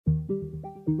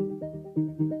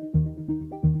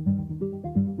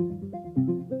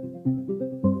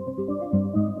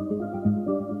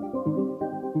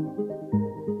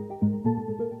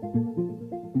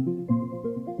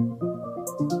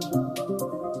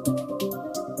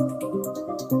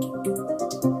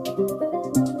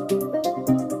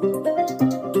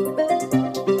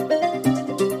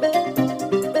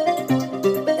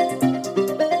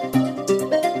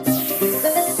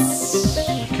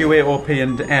A, O, P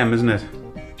and M, isn't it?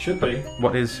 Should be.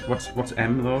 What's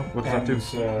M though? What does that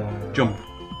do? Jump.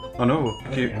 Oh no,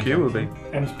 Q will be.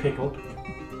 M's pickle.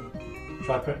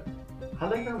 Try it. I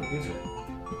like that music.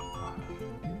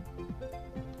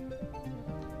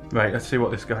 Right, let's see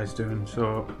what this guy's doing.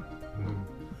 So,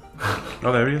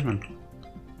 oh, there he is, man.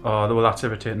 Oh, well, that's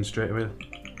irritating straight away.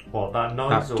 What, that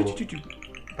noise?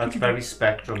 That's very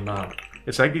Spectrum now.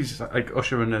 It's like he's like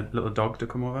ushering a little dog to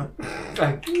come over.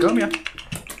 Come here.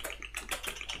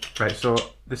 Right, so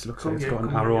this looks like it's got an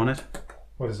arrow on it.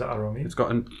 What does that arrow mean? It's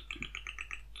got an.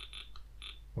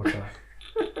 What's that?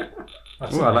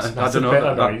 That's Ooh, nice. I don't know.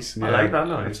 Better noise. Yeah, I like that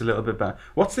noise. It's a little bit better.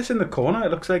 What's this in the corner?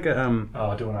 It looks like a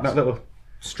I don't want that little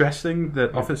stress thing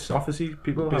that officey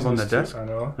people have on their desk. I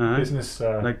know. Uh-huh. Business.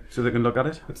 Like so they can look at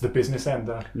it. It's the business end.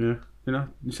 That. Yeah, you know,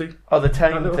 you see. Oh, the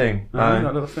time That thing. that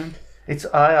little thing. It's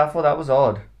I thought that was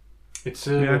odd. It's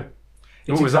Yeah.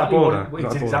 It's Oh, is that exactly border? what, Is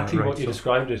it's that exactly border? what you Right, so-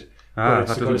 described it. Ah, But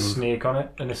it's that got a doesn't move. snake on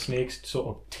it, and the snake's sort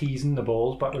of teasing the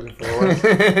balls backwards and forwards.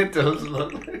 It does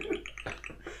look.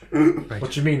 Right.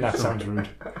 What do you mean that sounds rude?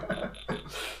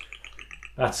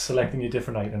 That's selecting your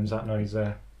different items, that noise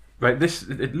there. Right, this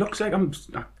it looks like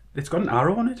it's got an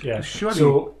arrow on it. Yeah. Surely.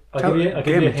 So I'll give you a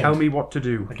hint. Tell me what to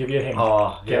do. I'll give you a hint.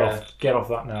 Oh, Get off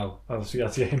that now. I'll see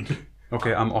that's your hint.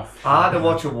 Okay, I'm off. I had to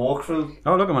watch a walkthrough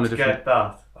Oh, look, I'm on a to different get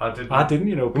that. I didn't.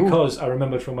 You know, because I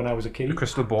remembered from when I was a kid,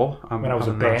 crystal ball. when I was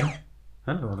a bairn.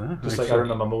 Hello there. Just Right, like I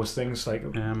remember most things, like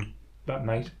that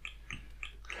night.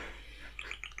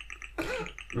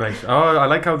 Right. Oh, I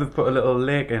like how they've put a little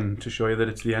lake in to show you that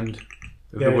it's the end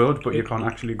of the world, but you can't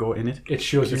actually go in it. It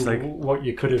shows It's you like- what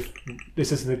you could have.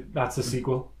 That's the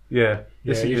sequel. Yeah.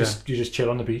 Yeah, you just chill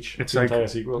on the beach. It's the like entire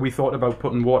sequel. we thought about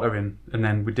putting water in, and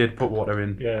then we did put water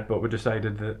in. Yeah. But we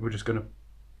decided that we're just gonna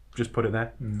just put it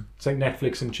there. It's like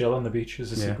Netflix and chill on the beach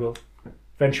is a Yeah. sequel.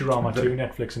 Venturama 2,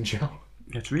 Netflix and chill.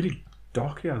 It's really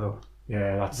dark here though.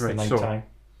 Yeah, that's Right, the so- night time.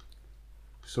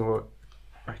 So,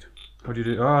 right. How do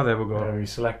you do? Oh, there we go. You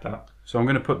select that. So I'm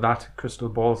gonna put that crystal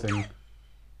ball thing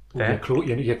there.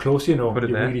 You're close, you know. Put it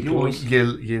You're there. really close.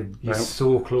 You You're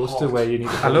so close to where you need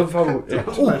to I love how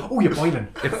you're boiling.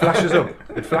 it flashes up.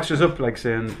 It flashes up like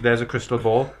saying there's a crystal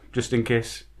ball, just in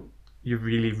case you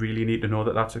really, really need to know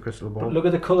that that's a crystal ball. But look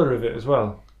at the colour of it as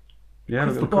well. Yeah,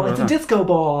 look at the Ball, colour it's of a that. disco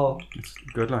ball. It's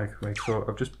good, like right. So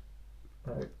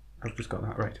I've just got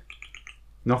that right.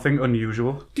 Nothing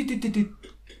unusual.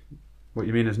 What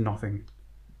you mean is nothing.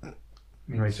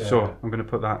 Right. So I'm going to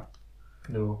put that.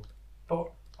 No.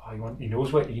 Oh, he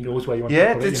knows where you want Yeah,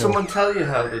 to put it, did you someone tell you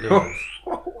how to do it?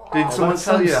 Did someone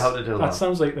tell you how to do that? that?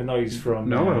 Sounds like the noise from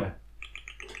No.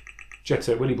 Jet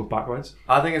Set Willy, but backwards.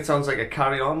 I think it sounds like a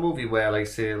carry-on movie where, like,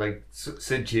 say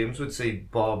Sid James would see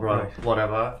Barbara,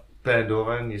 whatever, bend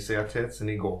over and you see her tits and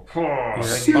he'd go, Oh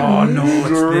no,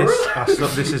 it's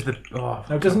this. This is the. Oh,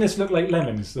 Now, doesn't this look like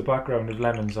lemons? The background of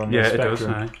lemons on yeah, the it does.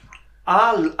 spectrum.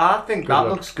 I think that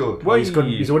look. looks good. Well,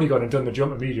 he's only gone and done the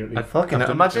jump immediately. Fucking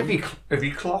imagine if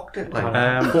he clocked it like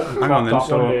hang on then.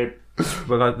 So,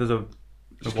 well, there's a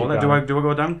Just wall keep there. going. Do I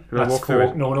go down? Do I That's walk through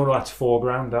it? No, that's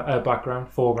foreground. Background,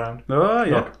 foreground. Oh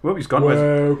yeah. Look. Whoa, he's gone with.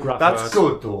 Whoa, graphics. that's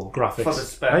good though. Graphics. For the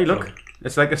spectrum. Hey, look.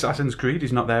 It's like Assassin's Creed.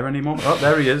 He's not there anymore. Oh,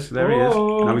 there he is. There he is.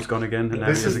 Whoa. Now he's gone again, and there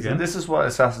he is again. This is what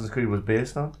Assassin's Creed was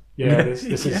based on. Yeah, this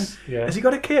is. Yeah. Has he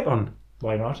got a cape on?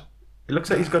 Why not? It looks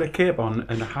like he's got a cape on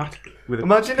and a hat with a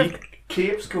Imagine peak. if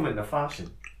capes come into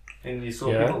fashion and you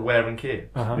saw Yeah. people wearing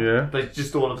capes. Yeah. Like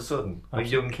just all of a sudden, like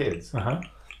young kids.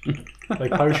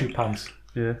 Like parachute pants.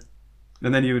 Yeah.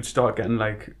 And then you would start getting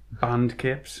like band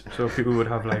capes, so people would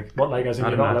have like. What, like as in I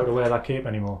you're don't not know. allowed to wear that cape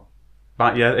anymore?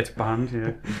 Yeah, it's banned.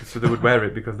 Yeah, so they would wear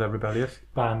it because they're rebellious.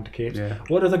 Banned capes. Yeah.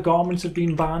 What other garments have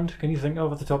been banned? Can you think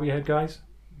of at the top of your head, guys?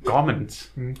 Garments.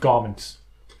 Garments.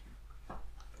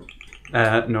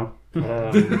 No.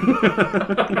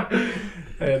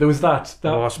 There was that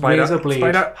spider. razor blade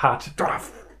Spider. hat.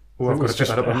 Oh, I've got It was to pick just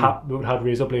that up. a hat that had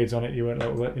razor blades on it. You're not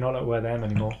allowed to wear them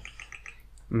anymore.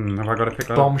 Have I got to pick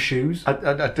that Bomb up? shoes.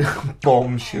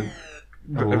 Bomb shoe.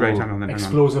 Right, hang on then. Hang on.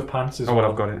 Explosive pants as Oh, well.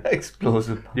 well, I've got it.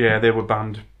 Explosive. Yeah, they were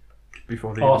banned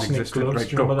before they Arsenic even existed. gloves, Right,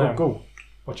 do you go, remember go, them? go.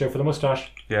 Watch out for the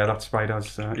moustache. Yeah, that's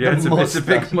Spider's. Yeah, it's a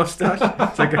big moustache.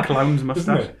 It's like a clown's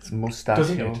moustache. It? It's moustache.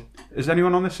 Doesn't it? Has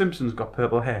anyone on The Simpsons got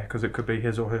purple hair? Because it could be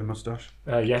his or her moustache.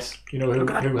 Yes. You know who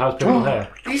has purple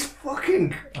hair? He's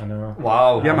fucking. I know.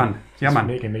 Wow. Yeah, man. Yeah, It's man.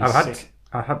 making me I've had sick.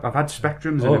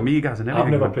 Spectrums Oh, and Amigas and everything. I've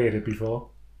never man. played it before.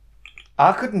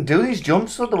 I couldn't do these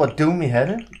jumps, so they were doing me head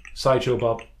in. Sideshow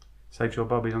Bob. Sideshow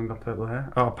Bob, he hasn't got purple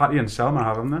hair. Oh, Patty and Selma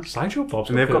have them there. Sideshow Bob's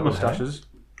And they've got purple hair. moustaches.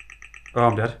 Oh,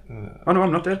 I'm dead. Oh, no,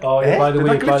 I'm not dead. Oh, yeah, Eh? by the Did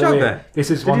way, that glitch out there?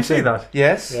 this is Did one you see thing. that?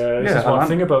 Yes. Yeah, this is one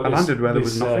thing about I this. landed where there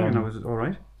was this, nothing and I was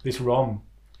alright. this ROM,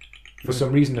 for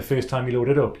some reason, the first time you load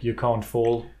it up, you can't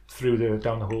fall through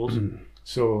down the holes.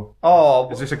 So Oh,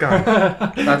 Is this a guy?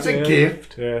 that's a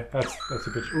gift. yeah, that's a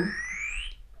bit. Ooh.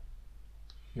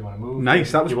 You want to move?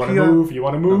 Nice, that was You want to pure. move? You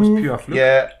want to That was move? pure fluke.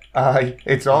 Yeah, aye,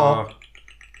 it's all. Oh.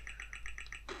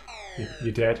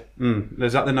 You're dead.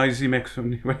 Is that the noise he makes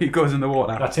when he goes in the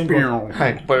water? That's him going,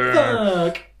 Hey, burn.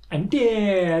 fuck, I'm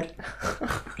dead.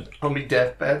 On my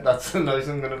deathbed, that's the noise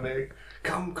I'm gonna make.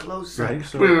 Come closer. Right,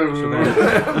 so then,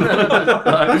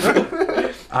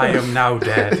 I am now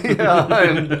dead. Yeah,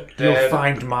 I'm You'll dead.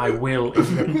 find my will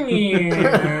in the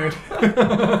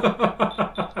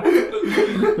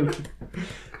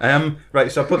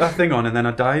Right, so I put that thing on and then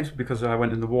I died because I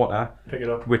went in the water, Pick it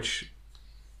up. which,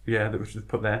 that was just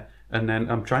put there. And then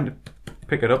I'm trying to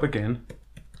pick it up again.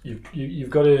 You've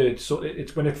got to. So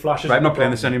it's when it flashes. Right, I'm not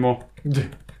playing this anymore.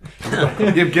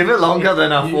 You give it longer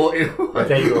than I thought you.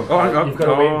 There you go. You've got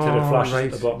to wait until it flashes right.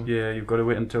 at the bottom. Yeah, you've got to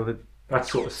wait until the That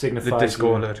sort of signifies disco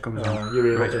you- alert comes on.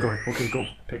 You're able Right, to go. Okay, go.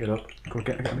 pick it up. Go,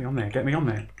 get me on there. Get me on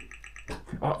there.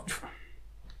 Oh,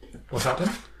 What's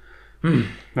happening?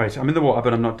 right, I'm in the water,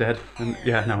 but I'm not dead. And,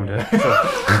 now I'm dead. So,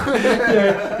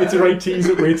 Yeah, it's a right tease.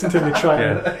 It waits until you try.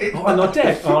 Yeah. Oh, I'm not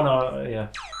dead. Oh no, yeah.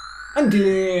 I'm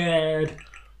dead.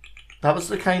 That was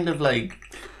the kind of like.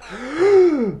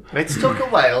 It took a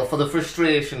while for the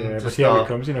frustration Yeah, to but here it start.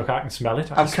 comes. I can smell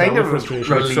it. I I'm can smell kind the of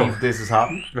frustration. Right, relieved so- this has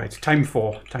happened. right, time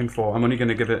 4. I'm only going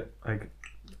to give it, like...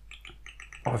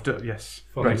 Oh, I've done... Yes.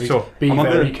 Fucking Right, be- so... be I'm on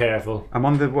very the, careful. I'm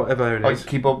on the whatever it I is.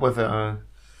 keep up with it.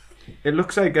 It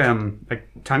looks like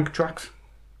tank tracks,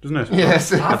 doesn't it?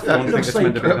 Yes, I don't think looks it's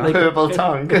meant to be like- that. like- purple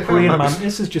tongue. The praying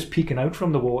mantis is just peeking out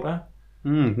from the water.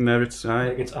 And there it's...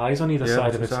 Like its eyes on either Yeah, side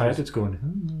it's of its its head. eyes. It's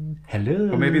going, hello.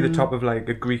 or maybe the top of like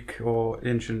a Greek or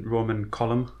ancient Roman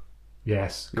column.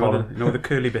 Yes, You know, column. the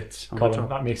curly bits on the Column. top.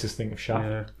 That makes us think of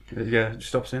shaft. Yeah,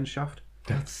 stop saying shaft.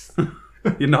 That's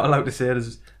You're not allowed to say it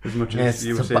as much as yes,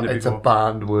 you were saying it it's a before.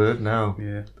 banned word now.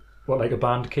 Yeah, What, like a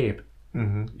band cape?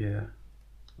 Mm-hmm. yeah.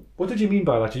 What did you mean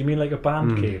by that? Did you mean like a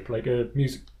band cape? Like a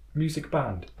music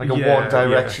band? Like a Yeah, One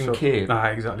Direction so- cape.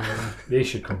 Exactly. They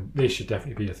should come. They should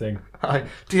definitely be a thing.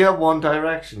 Do you have One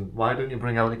Direction? Why don't you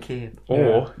bring out a cape?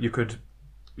 Or you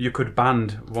could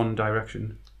band One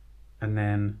Direction, and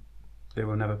then they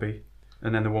will never be,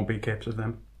 and then there won't be capes of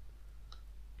them.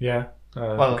 Yeah.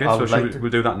 Well, Okay, I so would like to.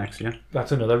 we'll do that next, yeah.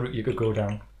 That's another route you could go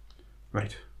down.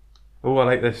 Right. Oh, I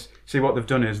like this. See, what they've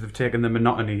done is they've taken the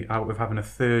monotony out of having a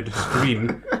third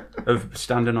screen of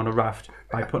standing on a raft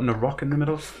by putting a rock in the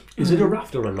middle. Is it a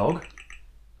raft or a log?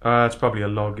 It's probably a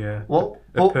log, yeah. What?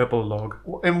 A purple log.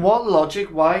 In what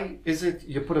logic? Why is it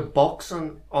you put a box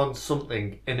on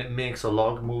something and it makes a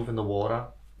log move in the water?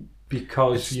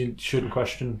 Because you shouldn't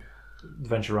question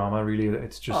Venturama, really.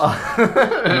 It's just...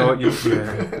 No,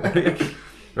 yeah.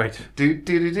 Right.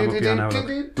 I'm up here now,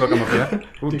 look. Look, I'm up here.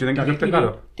 Ooh, do you think I can pick that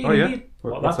up? Oh, yeah.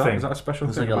 What, What's that that? thing? Is that a special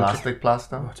It's thing? like A magic- elastic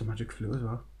plaster. Oh, it's a magic flute as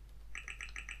well.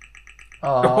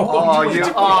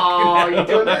 You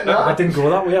doing it now? I didn't go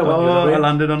that way. I went the Oh, other way. I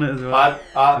landed on it as well. This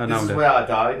I'm is dead. where I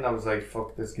died, and I was like,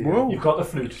 "Fuck this game." Whoa. You've got the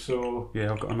flute, so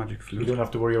Yeah, I've got a magic you flute. don't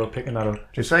have to worry about picking that up.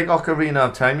 It's like Ocarina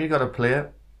of Time. You got to play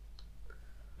it.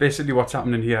 Basically, what's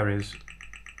happening here is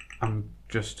I'm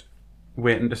just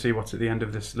waiting to see what's at the end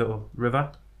of this little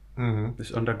river. Mm-hmm.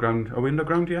 This underground. Are we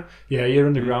underground here? Yeah, you're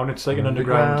underground. It's like an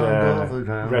underground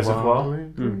reservoir.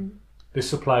 wandering. This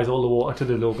supplies all the water to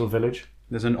the local village.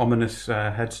 There's an ominous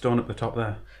headstone at the top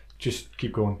there. Just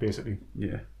keep going, basically.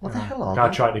 Yeah. What the hell are I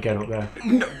they? tried to get up there.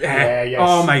 Yeah, yes.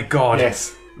 Oh my god.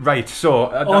 Yes. Right, so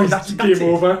Oh, that's game it.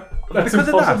 over. That's Because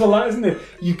of impossible, that, isn't it?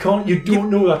 You don't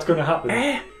know that's going to happen.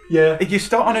 Yeah. You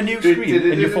start on a new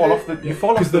screen and you fall off the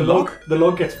Because the log. the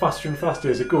log gets faster and faster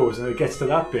as it goes, and it gets to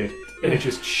that bit, and it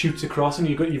just shoots across, and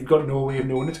you've got no way of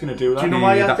knowing it's going to do that. Do you know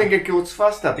why I that- think it goes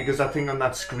faster? Because I think on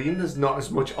that screen there's not as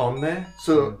much on there.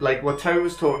 So, like what Terry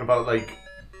was talking about, like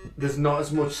there's not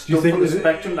as much Do you stuff think on the it's-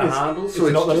 spectrum to it's- handle. It's So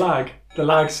not the just- lag. The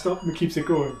lag stops and keeps it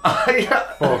going. yeah,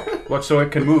 What? So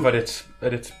it can move at its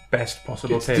best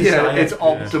possible It's pace. yeah, it's Yeah.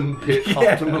 optimum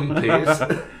pace.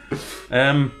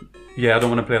 Yeah, I don't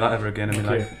want to play that ever again in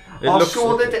my Okay. life.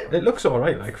 It looks all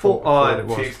right. Like for what it It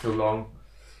was. takes too long.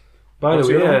 By What's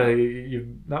the way, your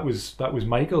that was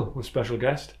Michael, was special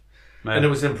guest. And it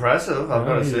was impressive, I've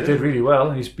got to He say. did really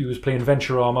well. He was playing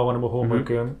Venturama, one of my homework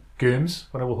games.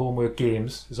 One of my homework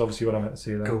games is obviously what I meant to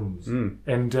say there. Gums.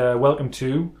 And welcome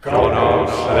to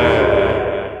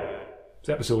it's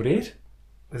episode 8.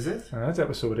 Is it? It's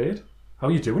episode 8. How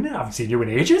are you doing? I haven't seen you in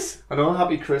ages. I know,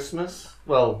 happy Christmas.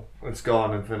 Well, it's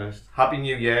gone and finished. Happy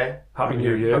New Year. Happy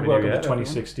New Year. Happy New Welcome Year, to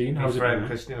 2016. My How's friend it?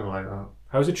 Christian will like that.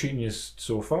 How's it treating you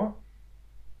so far?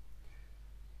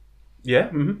 Yeah.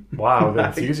 Mm-hmm. Wow, the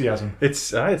enthusiasm.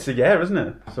 It's a year, isn't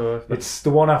it? So it's the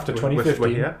one after we're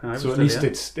 2015. here. So at least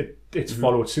it's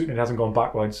followed suit and it hasn't gone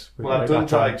backwards. Well, I've done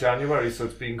dry January, so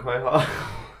it's been quite hard.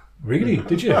 Really?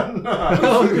 Did you? No,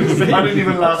 I didn't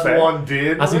even last one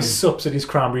day. As he sups at his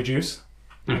cranberry juice.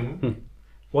 Mm-hmm.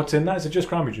 What's in that? Is it just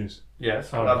cranberry juice? Yes,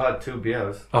 Oh. I've had 2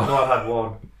 beers. Oh. No, I've had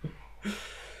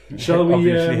 1. Shall we?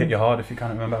 Obviously hit you hard if you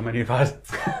can't remember how many you've had.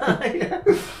 Yeah.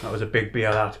 That was a big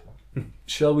beer, that.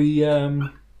 Shall we?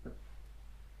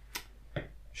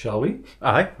 Shall we?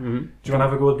 Aye. Mm-hmm. Do you want to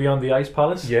have a go with Beyond the Ice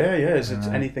Palace? Yeah. Is it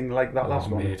anything like that last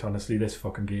one? Mate, honestly, this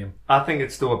fucking game. I think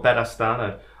it's still a better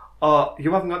standard.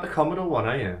 You haven't got the Commodore one,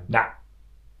 are you? Nah.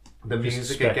 The Just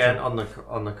music Spectrum. again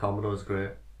on the Commodore is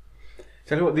great.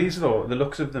 Tell you what, these though, the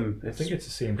looks of them, I think it's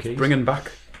the same keys. bringing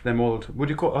back them old. Would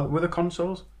you call were the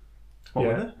consoles? What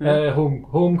were they?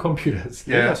 Home computers.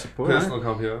 Yeah, I suppose. Personal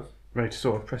computer. Right,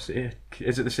 so press the A.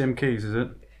 Is it the same keys? Is it?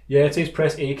 Yeah, it says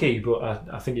press A key, but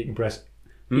I think you can press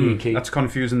A key. That's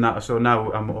confusing. That so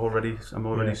now I'm already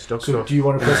Yeah. stuck. So do you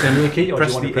want to press the A key or do press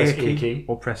you want the to press A A key?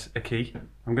 or press a key?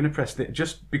 I'm going to press the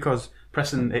just because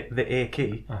pressing the A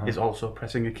key is also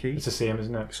pressing a key. It's the same,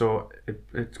 isn't it? So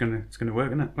it's gonna work,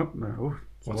 isn't it? Oh, no.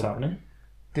 What's happening?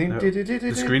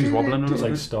 The screen's wobbling. It's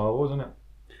like Star Wars, isn't it?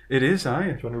 It is, aye. Do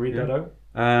you want to read that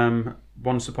out?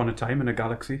 Once upon a time in a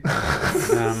galaxy.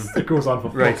 It goes on for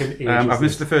Right. fucking ages. I've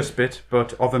missed the first bit,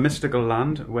 but of a mystical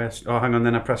land where. Oh, hang on,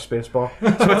 then I press spacebar.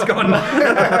 So it's gone.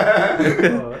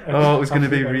 Oh, it was going to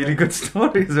be a really good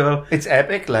story as well. It's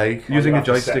epic, like. Using you a have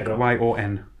to set joystick, it up. Y or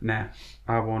N. Nah.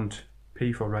 I want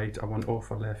P for right, I want O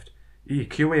for left. E,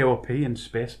 Q, A, O, P, and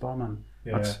spacebar, man.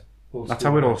 Yeah. That's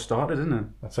how it all started, isn't it?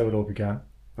 That's how it all began.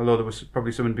 Although there was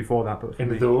probably something before that, but for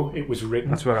me, And though it was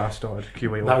written, that's where I started.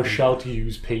 Q, A, O, thou P. shalt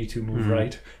use P to move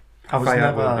right. I was Fire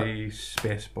never will be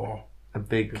spacebar. a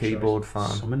big Good keyboard fan.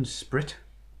 Summon Sprit.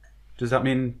 Does that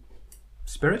mean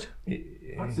spirit?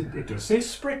 It does say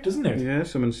Sprit, doesn't it? Yeah,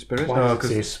 summon spirit. Why No,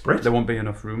 does it say Sprit? there won't be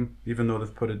enough room, even though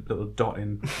they've put a little dot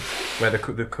in where they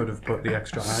could have put the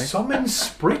extra I. Summon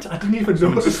Sprit? I didn't even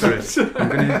Summon notice Spirit.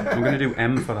 that. I'm gonna do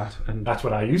M for that and That's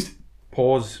what I used.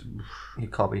 pause. You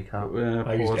copycat.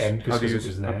 I used Pause. M because How do you it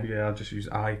was there. Yeah, I'll just use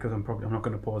I because I'm not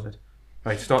going to pause it.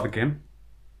 Right, start the game.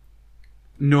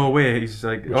 No way. He's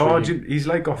like, Which oh, way he's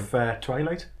like off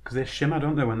Twilight because they shimmer,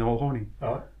 don't they, when they're all horny?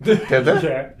 Oh. Did they?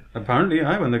 Yeah. Apparently,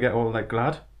 aye, when they get all like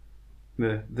glad,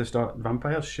 they start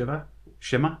vampires shimmer.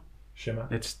 Shimmer.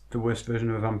 It's the worst version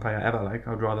of a vampire ever. Like,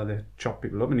 I'd rather they chop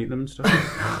people up and eat them and stuff.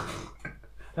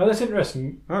 Now that's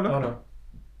interesting. Oh, look. Oh no.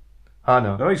 I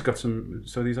know. Oh, he's got some.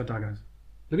 So these are daggers.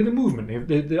 Look at the movement.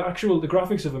 The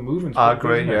graphics of the movement.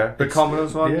 Great, yeah. The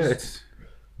Commodore's ones. Yeah, it's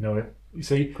No, you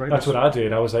see, Great. that's what I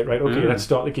did. I was like, right, okay, let's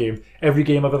start the game. Every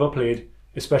game I've ever played,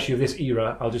 especially of this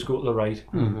era, I'll just go to the right.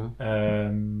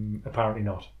 Apparently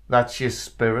not. That's your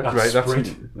spirit. That's right.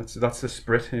 Sprit. That's the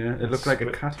Sprit here. It looked like a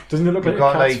Sprit. cat. Doesn't it look We've like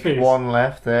got a cat's like face? one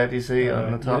left there. Do you see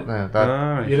on the top yeah. there? That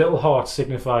Alright. Your little hearts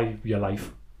signify your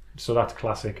life, so that's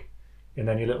classic. And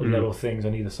then your little yellow things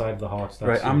on either side of the hearts. That's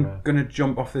Right, I'm going to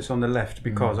jump off this on the left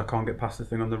because I can't get past the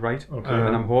thing on the right. Okay.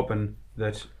 And I'm hoping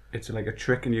that it's like a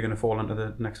trick and you're going to fall onto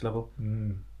the next level.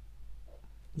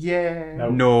 yeah. Now,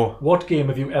 No. what game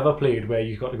have you ever played where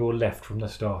you've got to go left from the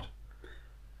start?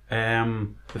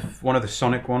 One of the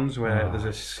Sonic ones where Oh, there's a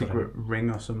he's secret ring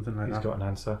or something like He's that. got an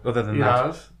answer. Other than He that,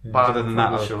 has. other than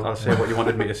that, I'll say what you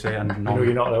wanted me to say and You know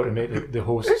you're not allowed to make the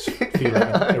hosts feel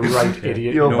like a right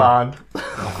idiot. You're No. banned.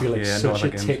 I feel like Yeah, no such other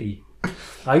a games. titty.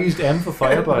 I used M for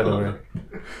fire, by the way.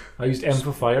 I used M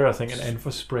for fire, I think, and N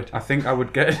for Sprit. I think I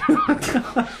would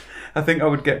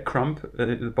get cramp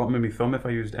at the bottom of my thumb if I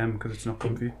used M because it's not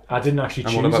comfy. I didn't actually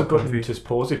I'm all choose a about button comfy. to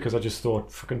pause it because I just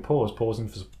thought, fucking pause.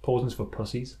 Pausing's for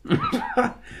pussies.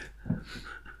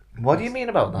 What do you mean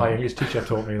about My that? English teacher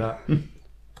taught me that.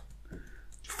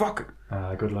 Fuck.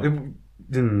 Good luck.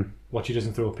 Watch, he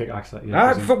doesn't throw a pickaxe at you.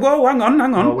 does he? Whoa, hang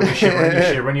on. Oh, when you're shivering,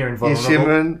 you're You're invulnerable.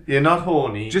 shimmering. You're not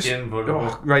horny. Just you're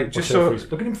invulnerable. right, just Watch out so for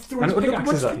his- look at him throw I his know, look,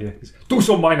 pickaxes what's at you. Do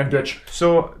some mining, bitch.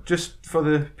 So, just for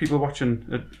the people watching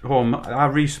at home, I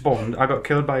respawned. I got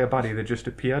killed by a baddie that just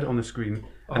appeared on the screen,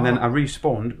 and then I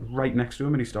respawned right next to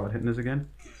him, and he started hitting us again.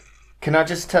 Can I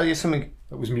just tell you something?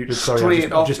 It was muted. Sorry, Straight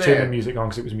I'm off just there. turning the music on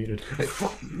because it was muted.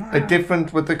 A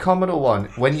different with the Commodore one.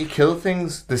 When you kill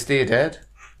things, they stay dead.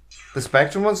 The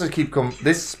Spectrum ones that keep coming.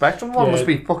 This Spectrum one Yeah. must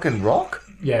be fucking rock.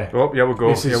 Yeah. Oh, here we go.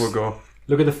 This is- Here we go.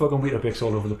 Look at the fucking Weetabix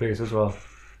all over the place as well.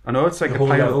 I know it's like The a whole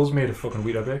pile. level's made of fucking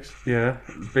Weetabix. Yeah,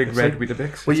 big It's red like-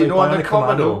 Weetabix. Well, you like know on the Bionic Commando.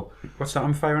 Commodore. What's that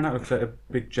I'm firing at? Looks like a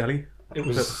big jelly. It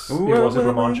was Ooh, it was a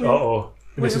well, Romanch. well, Uh-oh.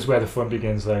 This is where the fun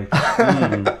begins, like.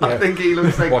 I think he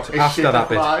looks like What, a after that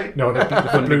bit? shitterfly. No, the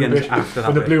Fun blue begins bit. after that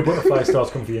When the bit. blue butterfly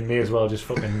starts coming for you, may as well just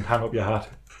fucking hang up your hat.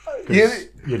 'Cause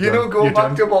You you're know, done. go You're back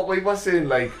done. to what we were saying,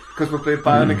 like, because we played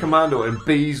Bionic Commando and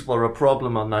bees were a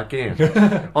problem on that game.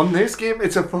 On this game,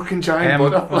 it's a fucking giant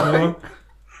butterfly.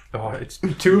 Oh, it's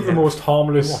Two of the most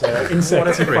harmless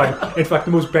insects you Whatever. find. In fact,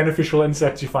 the most beneficial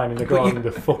insects you find in the garden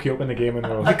to fuck you up in the gaming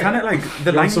world. you kind of like the You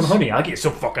want lines. some honey? I'll get you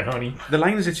some fucking honey. The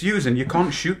lines it's using, you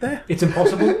can't shoot there. It's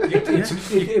impossible.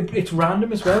 It's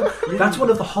random as well. That's one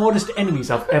of the hardest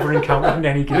enemies I've ever encountered in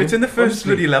any game. It's in the first Honestly.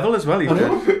 bloody level as well. He's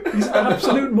dead. He's an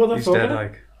absolute He's dead. motherfucker.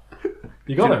 Like,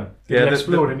 You got him? Did Yeah, he the-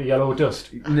 explode into yellow dust?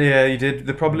 yeah, he did.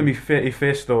 The problem he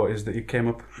faced though is that he came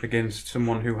up against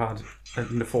someone who had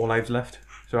 4 lives left.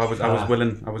 So I was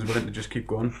willing to just keep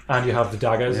going. And you have the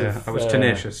daggers. Yeah, of, I was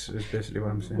tenacious. Is basically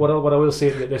what I'm saying. What I will say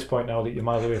to you at this point now that you're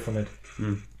miles away from it,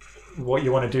 what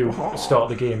you want to do at the start of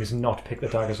the game is not pick the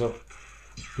daggers up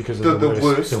because of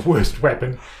the worst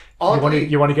weapon.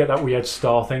 You want to get that weird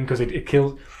star thing because it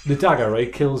kills the dagger. Right,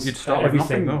 it kills You'd start with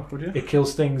everything. nothing, though, would you? It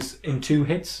kills things in 2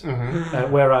 hits,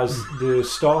 whereas the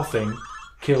star thing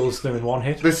kills them in 1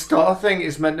 hit. The star thing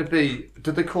is meant to be.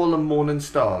 Did they call them morning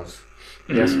stars?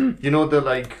 Yes, You know, they're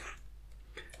like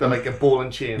a ball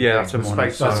and chain. Yeah, thing, that's a the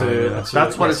morning spikes star. on it.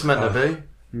 That's what yes, it's meant to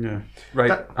be. Yeah. Right.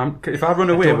 That- If I run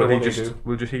away, don't know will he what they just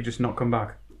do. he just not come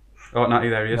back? Oh, no,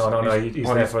 there he is. No.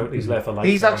 He's there for life.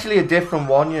 He's actually a different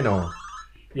one, you know.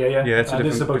 Yeah. Yeah, it's a and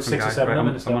there's different- about 6 or different 7 guy. of them Right,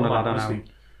 in this I'm on level, a ladder honestly. now.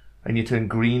 And you turn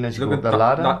green as you Look go at up the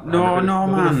ladder. No, Look at the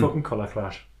man. fucking colour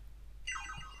clash.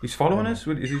 He's following us.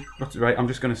 Is he? Right. I'm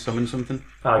just going to summon something.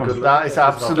 Good. That is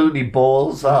absolutely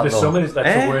balls. That, The though. summon is that's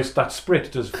Eh? the worst. That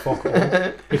sprit does fuck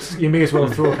all. You may as well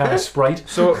throw a kind of sprite.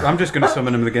 So I'm just going to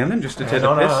summon him again then, just to take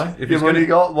no, the piss. no. If You've he's only going to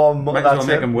got one. might as well That's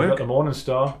make it. him You've work. got the Morning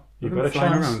Star. You've got a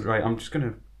flying chance. around. Right. I'm just going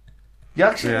to. You're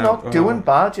actually Yeah, not doing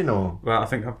bad, you know. Well, I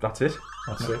think that's it.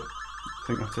 That's it. I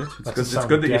think that's it. It's That's good. the It's sound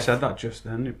good of that you death. said that just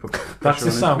then. You put That's pressure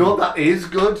the on it. sound. No, that is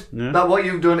good. Yeah. That what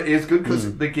you've done is good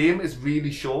because the game is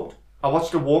really short. I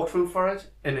watched a walkthrough for it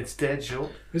and it's dead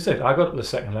short. Is it? I got to the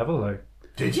second level though.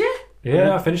 Did you?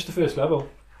 Yeah, I finished the first level.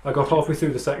 I got halfway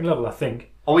through the second level, I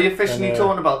think. Are we officially And,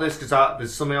 talking about this? Because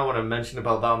there's something I want to mention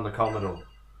about that on the Commodore.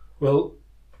 Well,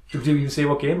 did you even say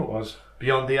what game it was?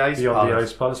 Beyond the Ice Beyond the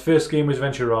Palace. Ice Palace. First game was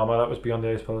Venturama. That was Beyond the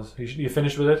Ice Palace. You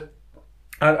finished with it?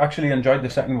 I actually enjoyed the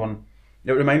second one.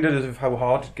 It reminded us of how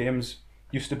hard games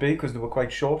used to be because they were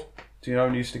quite short. So you know,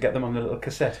 we used to get them on the little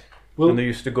cassette, and they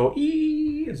used to go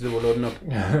ee as they were loading up.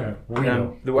 we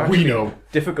know. They were actually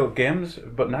difficult games,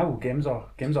 but now games are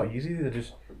easy.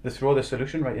 They throw the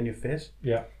solution right in your face.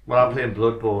 Yeah. Well, I'm playing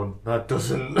Bloodborne. That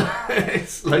doesn't.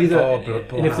 It's like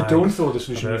Bloodborne. And if they don't throw the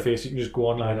solution in your face, you can just go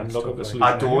online and look up the solution.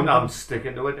 I don't. I'm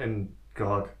sticking to it, and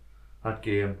God, that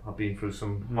game. I've been through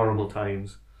some horrible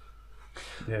times,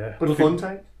 Yeah, but fun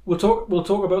times. We'll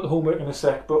talk about the homework in a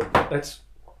sec, but let's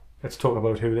talk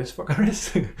about who this fucker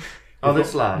is.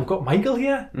 This lad. We've got Michael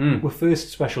here. We're first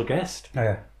special guest.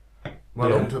 yeah.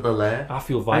 Welcome to the Lair. I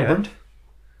feel vibrant.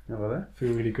 Over there.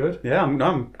 Feel really good. Yeah, I'm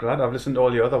glad. I've listened to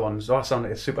all the other ones. Oh, I sound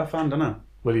like a super fan, don't I?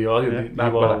 Well, you are. Yeah,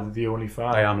 You are the only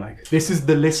fan. I am like. This is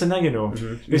the listener, you know.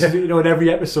 This is, in every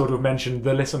episode we've mentioned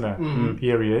the listener.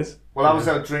 Here he is. Well, I was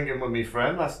out drinking with my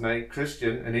friend last night,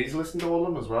 Christian, and he's listened to all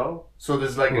of them as well. So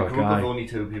there's like Poor a group guy. of only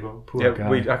 2 people. Poor guy.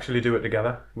 We actually do it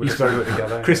together. We He's just do very it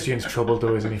together. Christian's troubled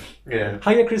though, isn't he? Yeah.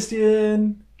 Hiya,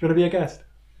 Christian. Do you want to be a guest?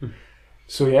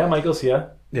 So yeah, Michael's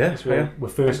here. Yeah, So we're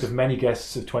first of many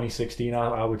guests of 2016,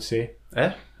 I would say.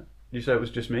 Eh? You said it was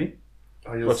just me?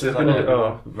 Oh, you'll What's see this that going to later. do?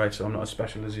 Oh, right, so I'm not as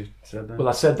special as you said then. Well,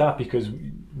 I said that because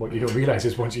what you don't realise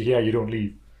is once you're here, you don't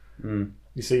leave. Mm.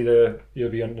 You see you'll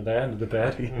be under there, under the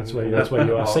bed. That's where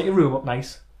you are. Set your room up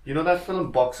nice. You know that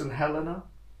film Boxing Helena?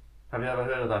 Have you ever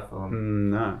heard of that film?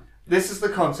 Nah. This is the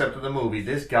concept of the movie.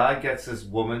 This guy gets this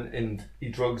woman and he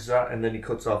drugs her and then he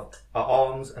cuts off her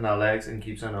arms and her legs and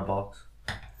keeps her in a box.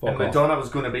 And Madonna was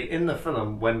going to be in the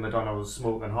film when Madonna was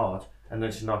smoking hot and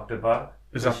then she knocked it back.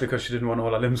 Is that because she didn't want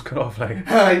all her limbs cut off?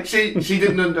 Like, she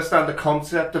didn't understand the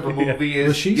concept of a movie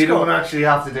is Well, you don't actually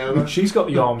have to do that. She's got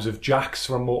the arms of Jax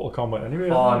from Mortal Kombat anyway.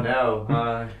 Oh hasn't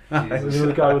no. she? Jesus. You know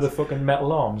the guy with the fucking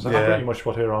metal arms? That's Yeah. pretty much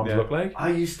what her arms Yeah. look like. I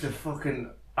used to fucking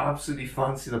absolutely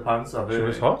fancy the pants of her. she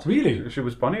was hot. Really? She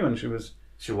was bunny when she was...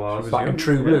 She was. Back in young.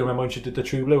 True Blue, Yeah. remember when she did the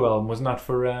True Blue album? Wasn't that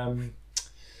for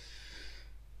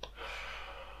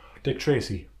Dick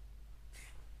Tracy?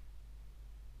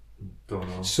 Don't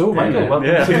know. So, Michael, welcome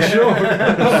Yeah. to the show.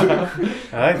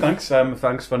 Aye, thanks.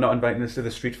 Thanks for not inviting us to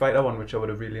the Street Fighter one, which I would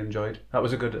have really enjoyed. That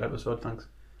was a good episode, thanks.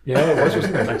 Yeah, it was,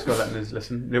 wasn't it? Thanks for letting us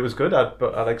listen. It was good,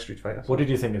 but I like Street Fighter. What did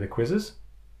you think of the quizzes?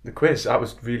 The quiz, that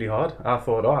was really hard. I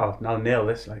thought, I'll nail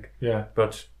this, like. Yeah.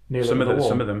 But nail some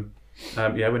of them,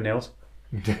 with nails.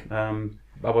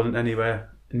 I wasn't anywhere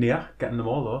near getting them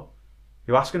all though.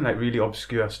 You're asking like really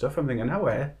obscure stuff. I'm thinking, how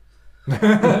where?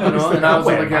 And I was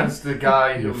up against the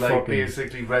guy who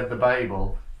basically read the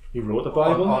Bible. He wrote the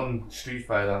Bible on Street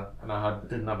Fighter, and I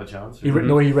didn't have a chance. He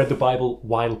read the Bible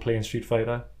while playing Street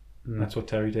Fighter. That's what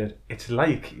Terry did. It's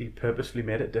like he purposely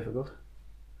made it difficult.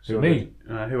 So me?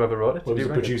 Whoever wrote it. What was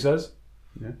the producers?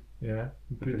 Yeah.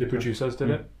 The producers did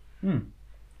it.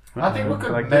 I think we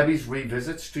could maybe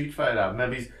revisit Street Fighter.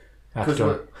 Maybe because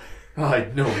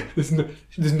no,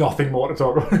 there's nothing more to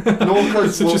talk about. No, because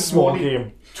it's such a small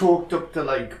game. Talked up to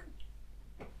like,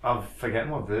 I'm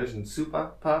forgetting what version.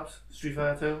 Super, perhaps Street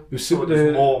Fighter 2.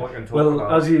 There's more we can talk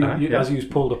about. As you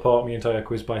pulled apart my entire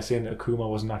quiz by saying that Akuma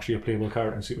wasn't actually a playable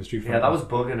character in Super Street Fighter. Yeah, that was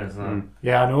bugging, isn't it?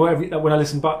 Yeah, I know. When I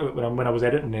listened back to it when I was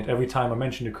editing it, every time I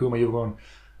mentioned Akuma, you were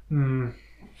going,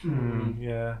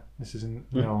 yeah, this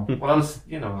isn't. No. Well, I was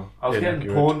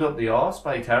getting pawned up the arse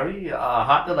by Terry. I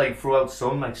had to like throw out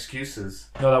some excuses.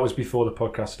 No, that was before the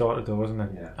podcast started, though, wasn't it?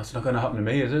 Yeah. That's not going to happen to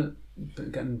me, is it?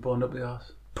 Getting pawned up the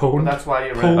arse. Pwned? That's why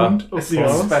you're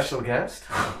a special guest.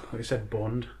 You said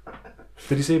bond.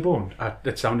 Did he say boned?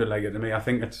 It sounded like it to me. I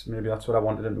think maybe that's what I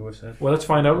wanted him to have said. Well, let's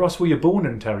find out, Ross. Were you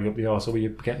boning Terry up the arse, or were you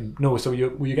getting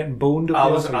were you getting boned up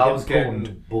the arse? I was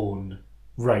getting boned.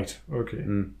 Right. Okay.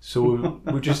 So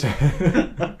we just.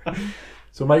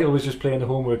 So Michael was just playing the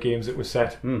homework games that were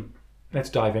set. Let's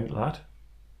dive into that.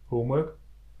 Homework.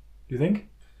 Do you think?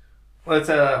 Well, it's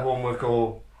a homework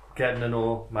or getting to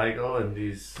know Michael and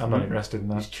his. I'm not interested in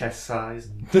that. His chest size.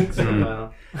 And things like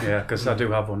that. Yeah, because I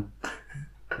do have one.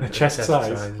 A chest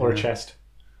size or a chest?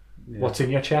 Yeah. What's in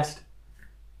your chest?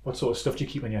 What sort of stuff do you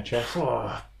keep in your chest?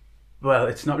 Oh, well,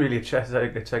 it's not really a chest.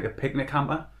 It's like a picnic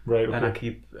hamper. Right. Okay. And I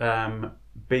keep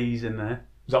bees in there.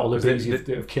 Is that all the bees that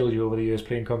have killed you over the years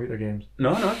playing computer games?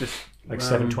 No, just like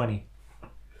 720.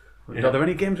 Are there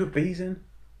any games with bees in?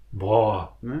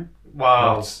 Wow. No?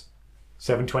 Wow. That's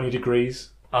 720 degrees.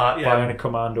 Bionic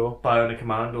Commando.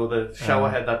 The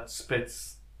showerhead that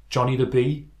spits. Johnny the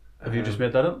Bee. Have you just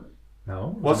made that up?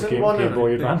 No. Was it one Game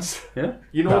Boy Advance? Yeah.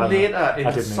 You know, later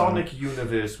in the Sonic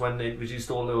universe, when they introduced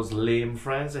all those lame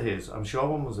friends of his, I'm sure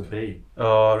one was a bee.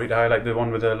 Oh, I like the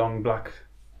one with the long black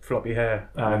floppy hair.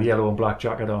 The yellow and black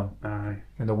jacket on. Aye.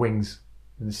 And the wings.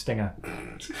 And the stinger.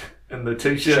 And the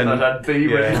t-shirt that had bee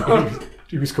written on.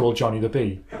 He was called Johnny the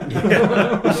Bee.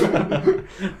 Yeah.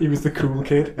 He was the cool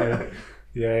kid.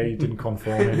 Yeah, he didn't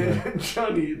conform.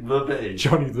 Johnny the Bee.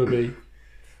 Johnny the Bee.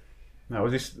 No,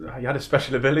 he had a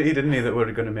special ability, didn't he, that we're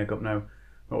going to make up now.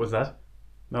 What was that?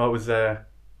 No, it was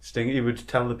sting. He would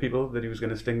tell the people that he was going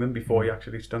to sting them before he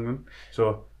actually stung them.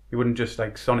 So he wouldn't just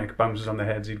like Sonic bounces on their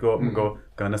heads. He'd go up and go,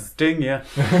 "Gonna sting ya."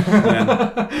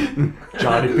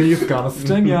 Johnny B is gonna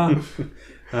sting ya.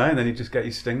 And then he'd just get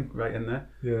his sting right in there.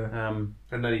 Yeah.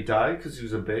 And then he died because he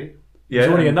was a bee. Yeah, he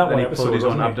was only in that one he episode. Pulled his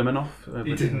own abdomen off.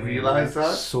 He didn't realise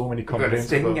that. So many complaints.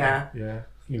 Sting ya. Yeah.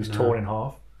 He was torn in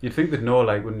half. You'd think they'd know,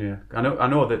 like, wouldn't you? I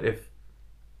know that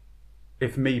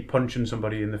if me punching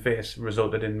somebody in the face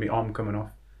resulted in my arm coming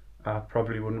off, I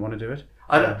probably wouldn't want to do it.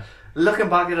 Looking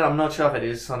back at it, I'm not sure if it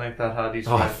is Sonic that had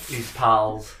his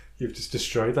pals. You've just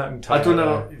destroyed that entire. I don't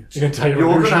know. Entire You're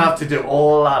going to have to do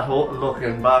all that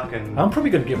looking back, and I'm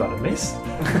probably going to give that a miss.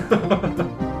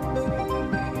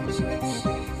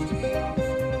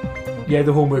 Yeah,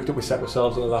 the homework that we set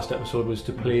ourselves in the last episode was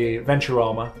to play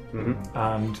Venturama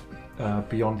and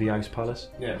Beyond the Ice Palace.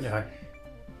 Yes. Yeah.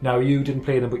 Now you didn't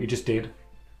play them, but you just did.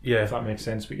 Yeah. If that makes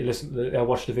sense. But you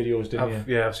watched the videos, didn't you?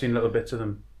 Yeah, I've seen little bits of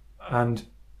them. And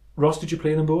Ross, did you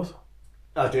play them both?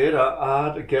 I did. I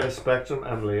had to get a Spectrum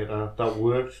emulator that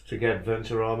worked to get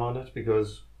Venturama on it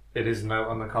because it isn't out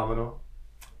on the Commodore.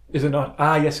 Is it not?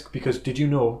 Ah, yes. Because did you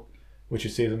know, which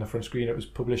it says on the front screen, it was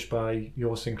published by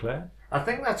your Sinclair? I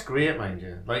think that's great, mind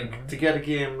you. Like to get a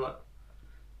game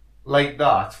like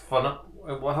that for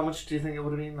how much do you think it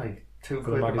would have been? Like £2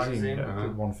 for the magazine? Yeah,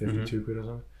 £1.50, £2 or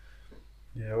something.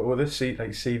 Yeah, well, this like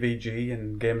CVG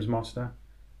and Games Master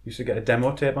used to get a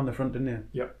demo tape on the front, didn't you?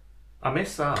 Yep. I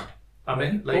miss that. I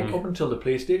mean, like up until the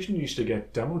PlayStation, you used to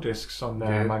get demo discs on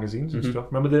their magazines and stuff.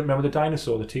 Remember the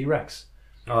dinosaur, the T-Rex?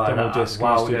 Demo disc.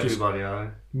 Wow,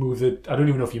 everybody. Move the. I don't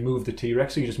even know if you moved the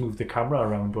T-Rex or you just moved the camera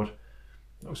around, but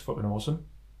that was fucking awesome.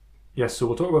 Yes, so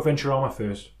we'll talk about Venturama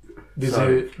first. There's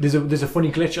a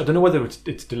funny glitch. I don't know whether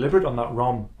it's deliberate on that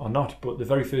ROM or not, but the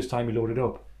very first time you load it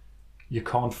up, you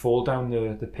can't fall down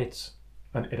the pits.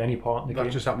 and at any part in the game.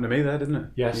 That just happened to me there, didn't it?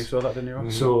 Yes. You saw that, didn't you? Mm-hmm.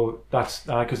 So that's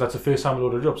because that's the first time I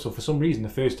loaded it up. So for some reason, the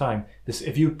first time,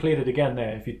 if you played it again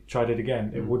there, if you tried it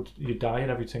again, you'd die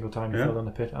every single time you fell down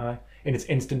the pit. And it's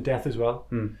instant death as well.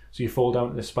 So you fall down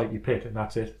to the spiky pit, and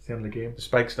that's it. It's the end of the game. The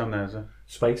spikes down there, is it?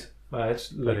 Spikes.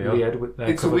 It's like weird.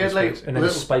 It's a weird like, and then the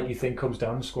spiky thing comes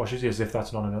down and squashes you as if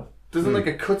that's not enough. Doesn't like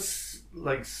a cuts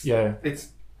like It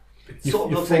sort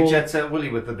of looks fall, like Jet Set Willy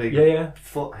with the big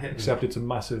foot hitting. Except it's a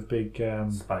massive big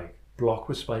spike block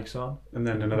with spikes on. And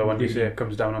then another one you say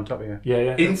comes down on top of you.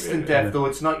 Yeah. Instant death though.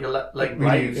 It's not your like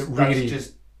lives. That's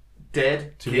just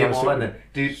dead. Game on and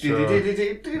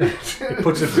it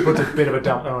puts a bit of a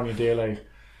dampener on your daylight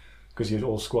because you're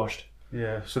all squashed.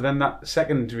 Yeah, so then the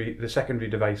secondary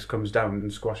device comes down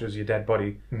and squashes your dead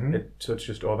body. So it's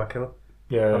just overkill.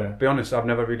 Yeah. I'll be honest, I've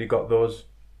never really got those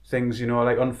things,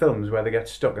 like on films where they get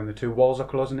stuck and the two walls are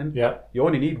closing in. Yeah. You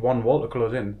only need one wall to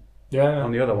close in. Yeah.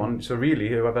 On the other one. So really,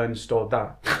 whoever installed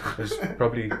that has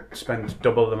probably spent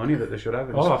double the money that they should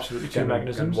have. Absolutely. Two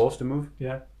mechanisms. Walls to move.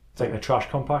 Yeah. It's like a trash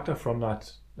compactor from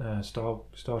that Star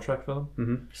Trek film.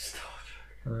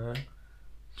 Mm-hmm.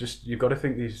 Just, you've got to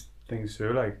think these things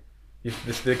through, like...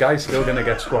 the guy's still going to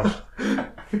get squashed.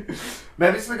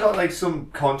 Maybe they got like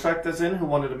some contractors in who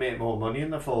wanted to make more money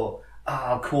and they thought,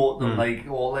 I'll quote them like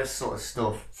all this sort of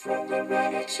stuff. From the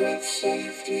relative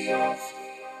safety of...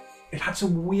 It had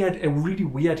some really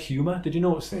weird humour. Did you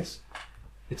notice this?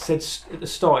 It said at the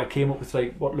start it came up with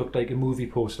like what looked like a movie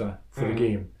poster for the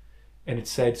game, and it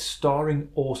said starring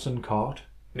Orson Cart.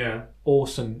 Yeah.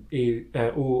 Orson,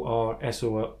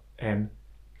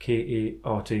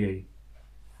 ORSONKARTE.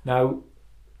 Now,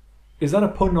 is that a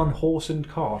pun on horse and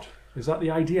cart? Is that the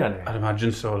idea there? I'd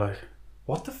imagine so, like.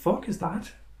 What the fuck is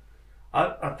that?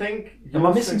 I think Am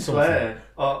I missing something?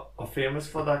 Are famous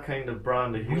for that kind of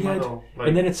brand of humour, though. Like,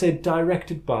 and then it said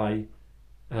directed by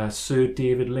Sir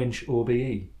David Lynch,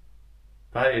 OBE.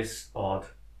 That is odd.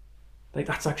 Like,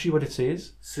 that's actually what it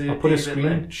says. Sir I put David a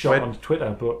screenshot on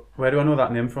Twitter, but... Where do I know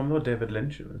that name from, though? David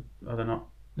Lynch? Are they not?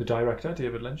 The director,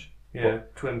 David Lynch. Yeah,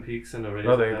 Twin Peaks and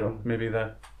Oh, there you go. Maybe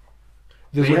they're...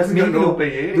 They were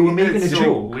making a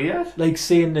joke, weird, like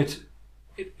saying that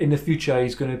in the future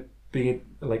he's going to be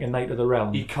like a knight of the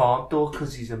realm. He can't though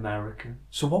because he's American.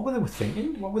 So what were they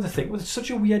thinking? Well, it's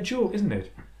such a weird joke, isn't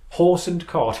it? Horse and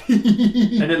cart.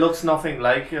 And it looks nothing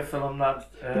like a film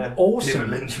that David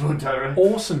Lynch would direct.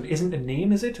 Orson isn't a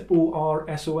name, is it?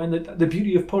 ORSON. The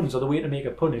beauty of puns, or the way to make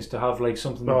a pun, is to have like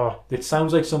something that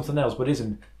sounds like something else but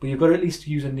isn't. But you've got to at least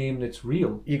use a name that's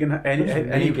real. You can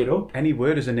any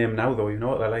word is a name now, though. You know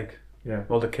what they're like. Yeah.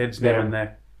 All the kids naming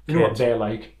their kids. You know what they're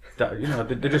like.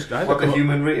 They just what the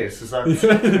human race is that? In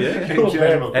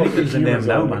general, anything's a name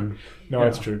now, man. No,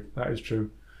 that's true. That is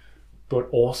true. But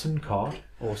Orson Cart.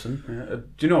 Orson. Yeah.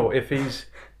 Do you know if he's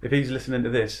listening to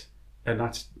this and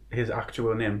that's his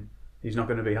actual name, he's not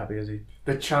going to be happy, is he?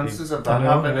 The chances of that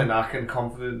happening, I can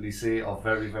confidently say, are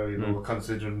very, very low.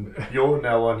 Considering you're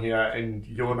now on here and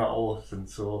you're not Orson,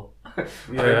 so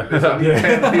there's only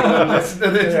 10 people listening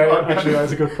to this. Actually,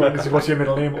 that's a good point. What's your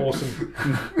middle name? Orson.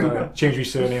 Changed your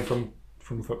surname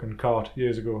from fucking Cart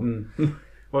years ago.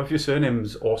 Well, if your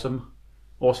surname's Awesome.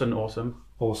 Awesome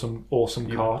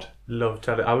Cart.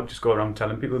 I would just go around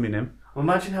telling people my name. Well,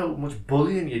 imagine how much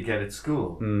bullying you get at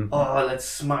school. Oh, let's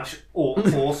smash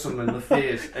Awesome in the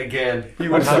face again.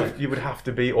 You would have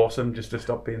to be awesome just to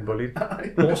stop being bullied.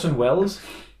 Orson Welles.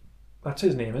 That's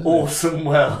his name, isn't Orson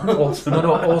Welles.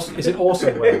 No. Is it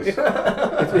Orson Welles?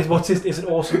 Is it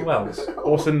Orson Welles?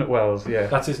 Orson Welles, yeah.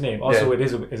 That's his name. Also, it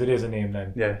is a name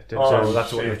then. Yeah. So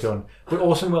that's what you've done. But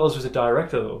Orson Welles was a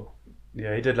director, though.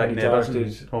 Yeah, he did like Neighbours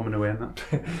and Home and Away and that.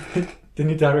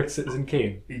 Didn't he direct Citizen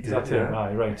Kane? He did,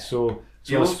 Right. So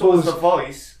he also was the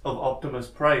voice of Optimus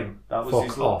Prime. That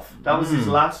was his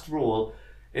last role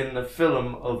in the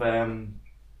film of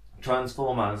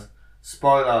Transformers.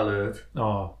 Spoiler alert.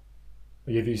 Oh,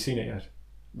 have you seen it yet?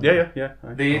 Yeah.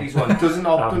 The 80s one. Doesn't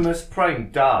Optimus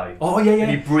Prime die? Oh yeah.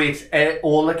 And he breaks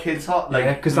all the kids' heart.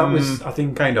 Like, because that was, I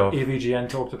think, kind of. AVGN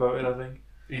talked about it. I think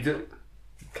he did.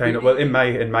 Kind of. Well, in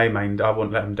my mind, I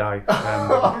won't let him die.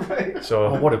 Right.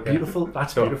 So. What a beautiful.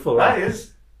 That's beautiful. Right?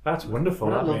 That's wonderful.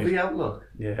 What a lovely outlook.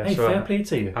 Yeah. Hey, fair play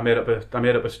to you. I made up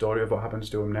a story of what happens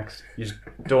to him next. You just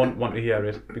don't want to hear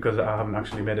it because I haven't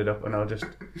actually made it up, and I'll just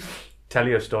tell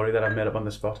you a story that I made up on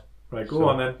the spot. Right. Go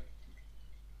on then.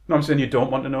 No, I'm saying you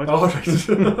don't want to know it. Oh,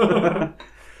 right.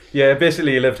 Yeah.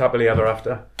 Basically, he lived happily ever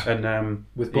after, and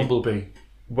with Bumblebee.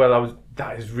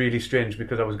 That is really strange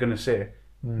because I was going to say.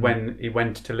 When he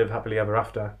went to live happily ever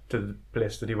after to the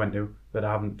place that he went to that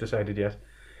I haven't decided yet.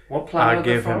 What planet? I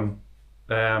gave him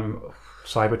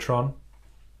Cybertron.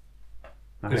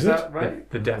 Is that right?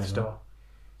 The Death Star.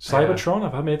 Cybertron,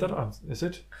 have I made that up? Is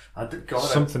it?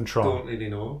 Something Tron. Don't really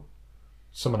know.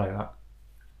 Something like that.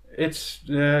 It's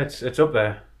up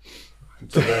there.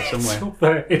 It's up there somewhere. It's up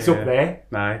there. It's up there.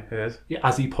 Nah, it is. Yeah,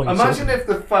 as he points Imagine up. if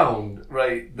they found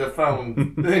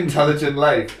the intelligent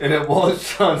life and it was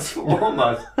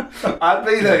Transformers. I'd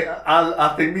be like,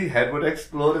 I think my head would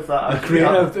explode if that. The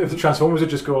creator of the Transformers would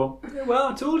just go, well,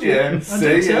 I told you. Yeah, I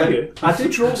did tell you. I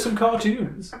did draw some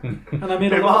cartoons and I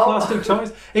made a lot of plastic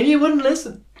toys and you wouldn't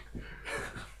listen.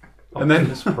 And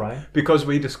then, because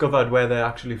we discovered where they're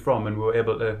actually from and we were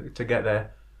able to get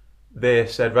there, they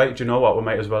said, right, do you know what, we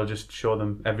might as well just show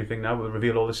them everything now, we'll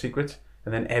reveal all the secrets,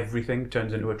 and then everything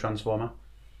turns into a Transformer.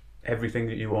 Everything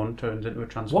that you own turns into a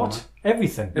Transformer. What?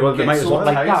 Everything? Well, they might as well.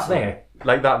 Like that there?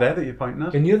 Like that there that you're pointing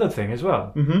at. And the other thing as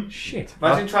well? Mm-hmm. Shit.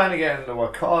 Imagine trying to get into a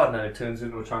car and then it turns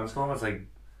into a Transformer. It's like...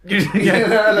 you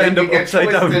end up upside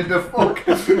down. The fuck.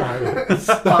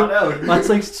 That's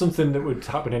like something that would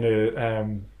happen in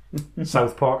a...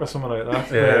 South Park or something like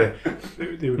that. Yeah.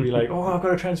 They would be like, oh, I've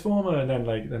got a Transformer, and then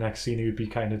like the next scene, he would be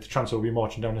kind of the Transformer would be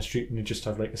marching down the street, and you just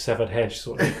have like a severed head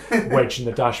sort of wedged in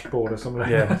the dashboard or something like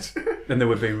that. Then they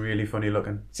would be really funny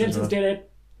looking. Simpsons did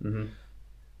it. Mm-hmm.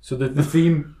 So the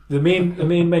theme, the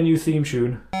main menu theme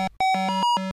tune.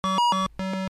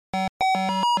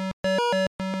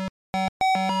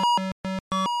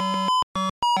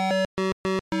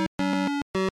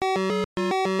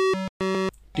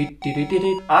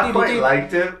 I quite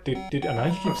liked it. And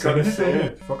I keep singing it.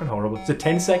 It's fucking horrible. It's a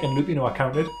 10-second loop, I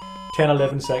counted. 10,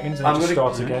 11 seconds, and it just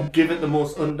starts again. Give it the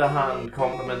most underhand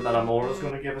compliment that I'm always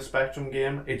going to give a Spectrum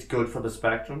game. It's good for the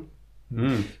Spectrum.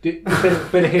 Bit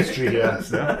of history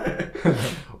here.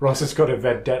 Ross has got a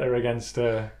vendetta against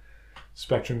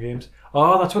Spectrum games.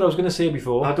 Oh, that's what I was going to say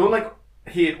before. I don't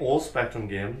hate all Spectrum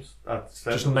games.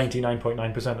 Just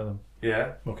 99.9% of them.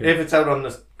 Yeah. Okay. If it's out on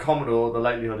the Commodore, the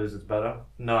likelihood is it's better.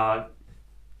 No,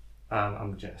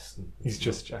 I'm jesting. He's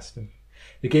just jesting.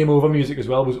 The game over music as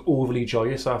well was overly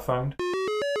joyous, I found.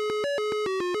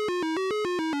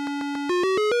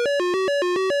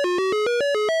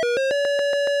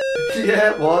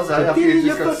 Yeah, it was. I feel you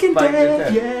just got fucking spiked dead.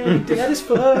 in Yeah, dead as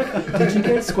fuck. Did you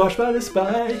get squashed by the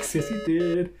spikes? Yes, you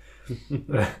did.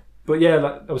 But yeah,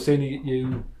 like I was saying,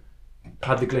 you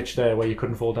had the glitch there where you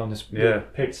couldn't fall down this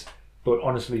pits. But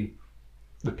honestly,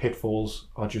 the pitfalls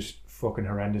are just fucking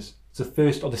horrendous. It's the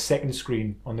first or the second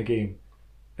screen on the game.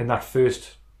 In that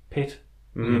first pit,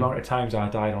 the amount of times I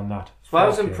died on that. Well, I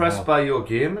was impressed by your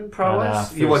gaming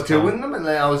prowess. You were doing them, and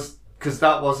I was... Because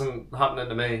that wasn't happening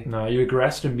to me. No, you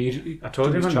regressed immediately. I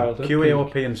told you, man.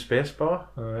 QAOP and spacebar.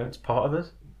 It's part of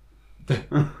it.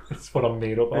 It's what I'm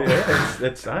made up of.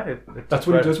 Yeah, that's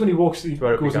what he does when he walks. He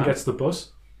goes and gets the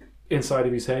bus. Inside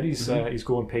of his head, he's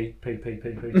going pee to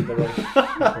the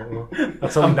right.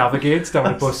 That's how he navigates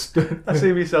down the bus. I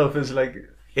see myself as like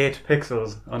 8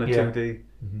 pixels on a 2D.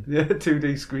 Yeah,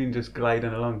 2D screen just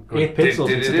gliding along. 8 pixels,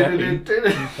 incidentally.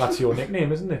 That's your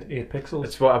nickname, isn't it? 8 pixels.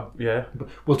 It's what But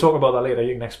we'll talk about that later.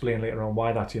 You can explain later on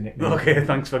why that's your nickname. Okay,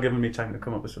 thanks for giving me time to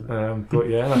come up with something. But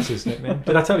yeah, that's his nickname.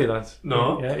 Did I tell you that?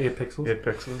 No. Yeah, 8 pixels. 8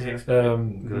 pixels,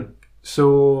 yeah. Good.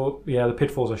 So, yeah, the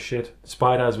pitfalls are shit.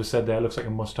 Spider, as we said there, looks like a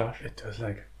mustache. It does,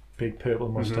 like. Big purple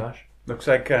mustache. Looks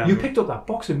like... you picked up that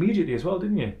box immediately as well,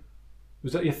 didn't you?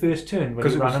 Was that your first turn when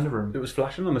you ran into the room? It was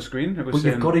flashing on the screen. It was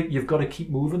but you've got to keep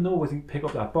moving though. When you pick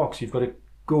up that box, you've got to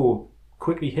go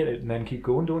quickly, hit it, and then keep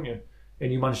going, don't you?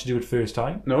 And you managed to do it first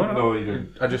time. No, you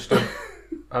didn't. I just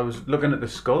I was looking at the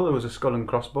skull. There was a skull and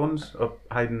crossbones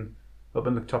hiding up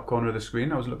in the top corner of the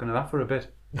screen. I was looking at that for a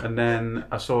bit, and then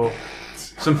I saw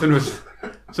something was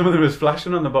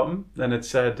flashing on the bottom, and it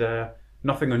said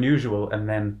nothing unusual, and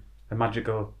then a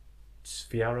magical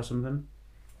sphere or something.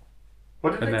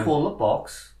 What did they call the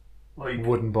box? Like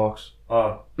wooden box.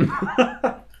 Oh.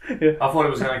 Yeah. I thought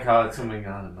it was going to call it something,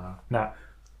 I don't know. Nah.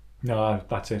 No,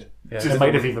 that's it. Yeah. It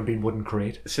might have even been wooden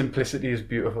crate. Simplicity is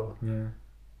beautiful. Yeah.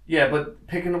 Yeah, but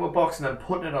picking up a box and then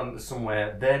putting it on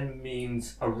somewhere then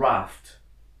means a raft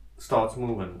starts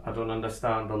moving. I don't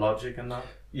understand the logic in that.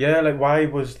 Yeah, like why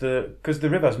was because the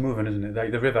river's moving, isn't it?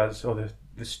 Like the rivers or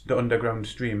the underground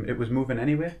stream, it was moving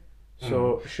anyway.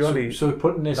 So surely so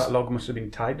putting this, that log must have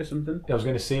been tied to something. I was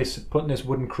going to say, putting this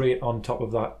wooden crate on top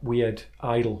of that weird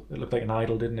idol. It looked like an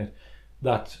idol, didn't it?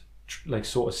 That like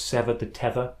sort of severed the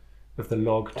tether of the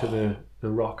log to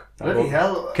the rock. Bloody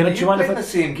hell! Can Are you playing the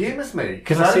same game as me?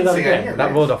 Can I say that again?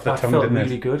 That rolled off the tongue, didn't it?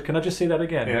 Really good. Can I just say that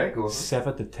again? Yeah, go on.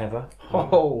 Severed the tether.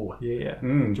 Oh, yeah. Do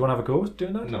you want to have a go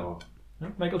doing that? No.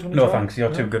 Michael, do you want to no, try? thanks.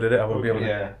 You're too good at it. I won't be able to.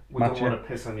 Yeah, we don't want to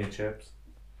piss on your chips.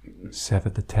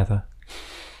 Severed the tether.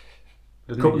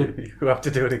 You have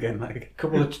to do it again, like.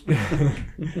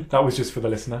 That was just for the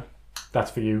listener.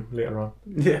 That's for you later on.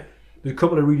 Yeah. There's a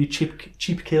couple of really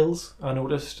cheap kills I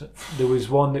noticed. There was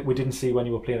one that we didn't see when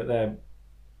you were playing it there.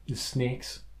 The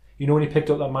snakes. You know when you picked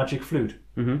up that magic flute?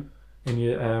 Mm-hmm. And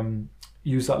you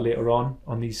use that later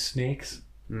on these snakes.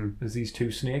 There's these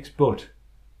 2 snakes. But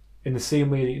in the same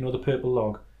way that you know the purple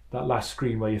log, that last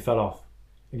screen where you fell off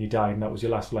and you died and that was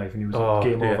your last life and you was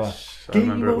game over.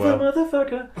 Game over,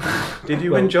 motherfucker. Did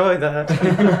you enjoy that?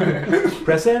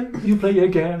 Press M, you play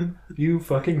again, you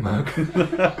fucking mug.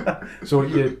 So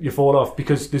you fall off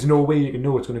because there's no way you can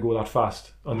know it's going to go that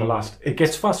fast on the last. It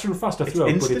gets faster and faster throughout.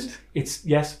 Instant? But it's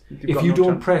yes. If you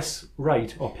don't press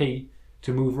right or P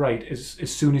to move right,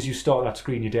 as soon as you start that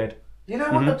screen, you're dead. You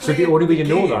know what? So the only way you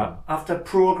know that after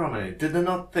programming it, did they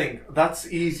not think that's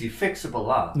easy, fixable?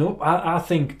 That no, I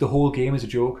think the whole game is a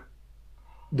joke.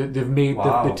 They've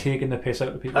taken the piss out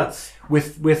of people. That's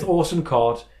with Orson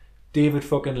Card, David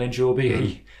fucking Lynch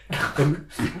OBE.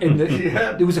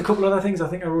 There was a couple other things I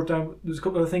think I wrote down. There was a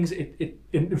couple other things.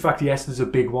 In fact, yes, there's a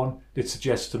big one that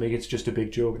suggests to me it's just a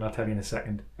big joke, and I'll tell you in a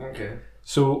second. Okay.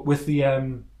 So with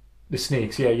the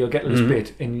snakes, yeah, you'll get this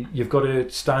bit, and you've got to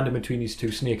stand in between these 2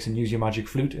 snakes and use your magic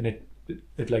flute, and it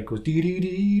like goes dee dee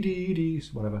dee dee dee,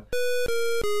 whatever.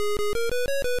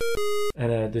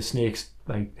 And the snakes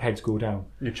like heads go down.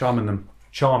 You're charming them.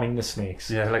 Charming the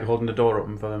snakes. Yeah, like holding the door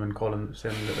open for them and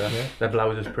saying that their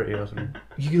blouse is pretty or something.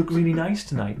 You look really nice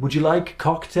tonight. Would you like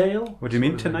cocktail? What do you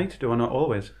mean tonight? Do I not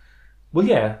always? Well,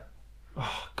 yeah.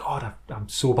 Oh God, I'm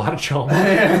so bad at charming.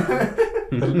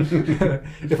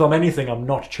 If I'm anything, I'm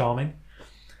not charming.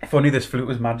 If only this flute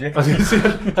was magic. I was going to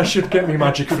say, I should get my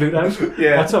magic flute out.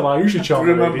 Yeah. That's how I usually charm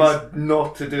Remember ladies.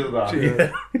 not to do that.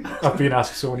 Yeah. I've been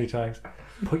asked so many times.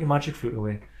 Put your magic flute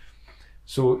away.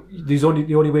 So the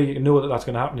only way you can know that that's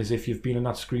going to happen is if you've been in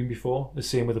that screen before. The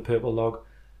same with the purple log.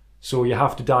 So you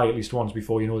have to die at least once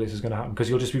before you know this is going to happen, because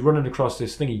you'll just be running across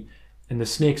this thingy and the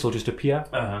snakes will just appear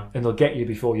and they'll get you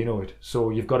before you know it.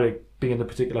 So you've got to be in the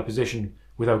particular position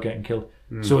without getting killed.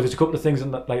 So there's a couple of things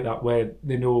like that where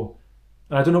they know,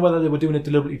 and I don't know whether they were doing it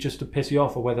deliberately just to piss you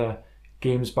off or whether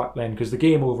games back then, because the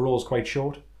game overall is quite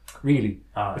short, really.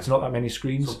 It's not that many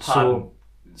screens.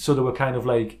 So they were kind of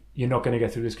like, you're not going to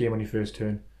get through this game on your first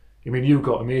turn. I mean, you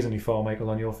got amazingly far, Michael,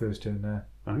 on your first turn there.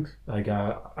 Thanks. Like,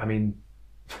 I mean,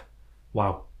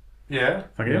 wow. Yeah.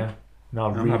 Thank you. Yeah.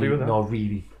 I'm happy with that. Not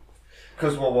really.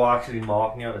 Because we're actually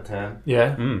marking out of 10.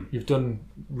 Yeah. You've done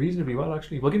reasonably well,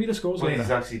 actually. We'll give you the scores later.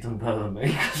 He's actually done better than me,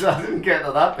 because I didn't get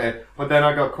to that bit. But then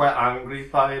I got quite angry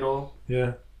by it all.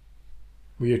 Yeah.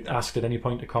 Were you asked at any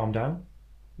point to calm down?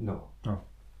 No. Oh.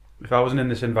 If I wasn't in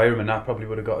this environment, I probably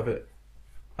would have got a bit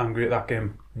angry at that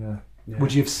game. Yeah.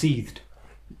 Would you have seethed?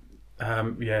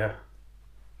 Yeah.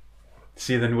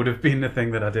 Seething would have been the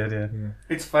thing that I did, yeah.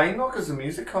 It's fine though, because the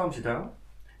music calms you down.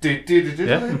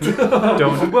 Yeah.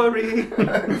 Don't worry.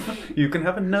 You can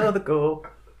have another go.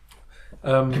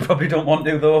 You probably don't want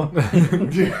to though.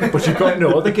 But you've got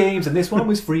no other games and this one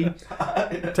was free.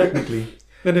 Technically.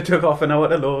 Then it took half an hour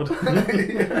to load.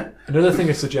 Another thing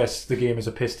that suggests the game is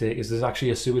a piss take is there's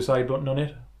actually a suicide button on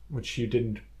it, which you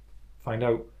didn't find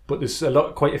out. But there's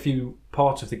quite a few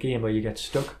parts of the game where you get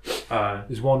stuck.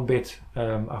 There's one bit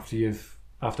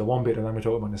after one bit, and then we'll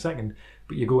talk about in a second.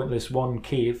 But you go into this one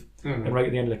cave, and right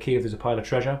at the end of the cave there's a pile of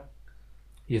treasure.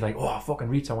 You're like, oh fucking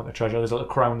Reeds, I want the treasure. There's a little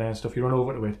crown there and stuff. You run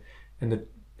over to it, and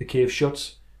the cave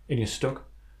shuts, and you're stuck.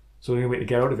 So the only way to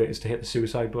get out of it is to hit the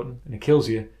suicide button, and it kills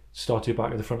you. Starts you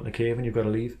back at the front of the cave, and you've got to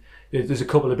leave. There's a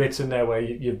couple of bits in there where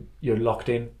you're locked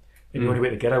in, and the only way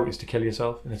to get out is to kill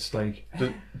yourself. And it's like,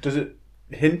 does it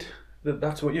hint that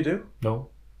that's what you do? No,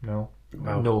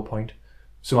 Wow. no point.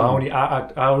 So I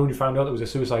only found out there was a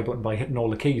suicide button by hitting all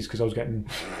the keys, because I was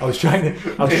trying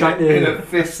to in a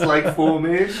fist-like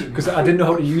formation, because I didn't know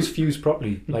how to use fuse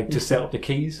properly, like to set up the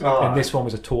keys. And this one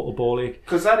was a total ball ache.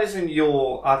 Because that isn't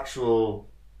your actual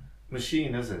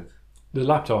machine, is it? The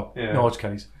laptop, no, it's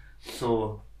Kelly's.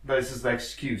 So this is the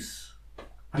excuse.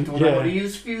 I don't know how to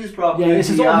use fuse properly. Yeah, this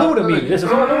is all new to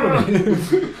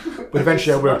me. But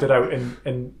eventually I worked it out,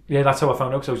 and yeah, that's how I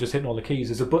found out, because I was just hitting all the keys.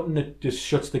 There's a button that just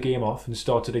shuts the game off and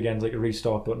starts it again, like a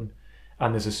restart button,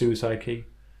 and there's a suicide key,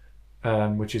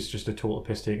 which is just a total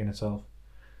piss take in itself.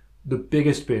 The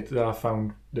biggest bit that I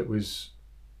found that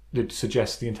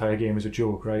suggests the entire game is a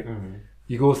joke, right?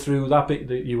 You go through that bit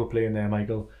that you were playing there,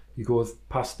 Michael. You go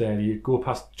past there. You go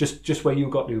past just where you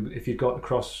got to. If you got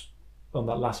across on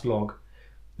that last log,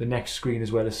 the next screen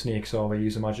is where the snakes are, where you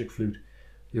use a magic flute.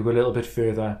 You go a little bit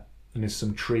further, and there's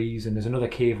some trees, and there's another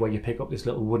cave where you pick up this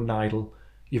little wooden idol.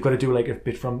 You've got to do like a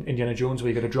bit from Indiana Jones,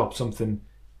 where you've got to drop something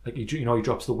Like he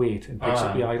drops the weight and picks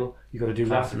up the idol. You got to do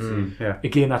that. Yeah.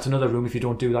 Again, that's another room. If you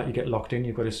don't do that, you get locked in.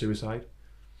 You've got a suicide.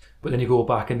 But then you go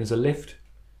back and there's a lift.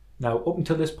 Now, up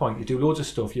until this point, you do loads of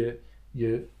stuff. You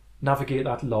navigate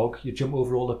that log. You jump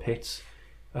over all the pits.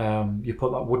 You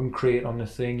put that wooden crate on the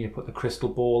thing. You put the crystal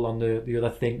ball on the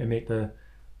other thing to make the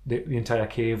entire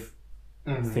cave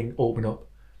thing open up.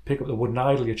 Pick up the wooden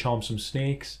idol. You charm some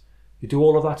snakes. You do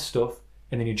all of that stuff,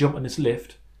 and then you jump on this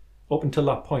lift. Up until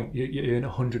that point, you earn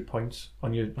 100 points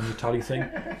on your tally thing.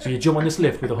 So you jump on this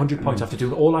lift with 100 points after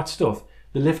doing all that stuff.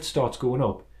 The lift starts going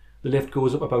up. The lift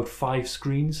goes up about 5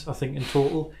 screens, I think, in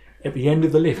total. At the end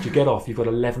of the lift, you get off. You've got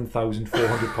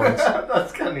 11,400 points.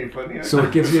 That's kind of funny. So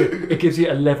it gives you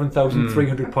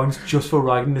 11,300 points just for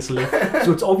riding this lift.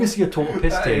 So it's obviously a total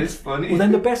piss take. That is funny. Well,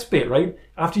 then the best bit, right?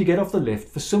 After you get off the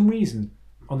lift, for some reason,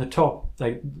 on the top,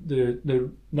 like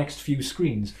the next few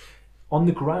screens, on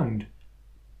the ground,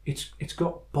 it's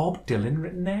got Bob Dylan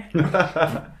written there.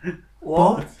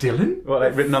 Bob Dylan? What,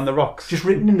 like written on the rocks? Just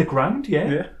written in the ground,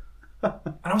 yeah.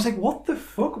 And I was like, what the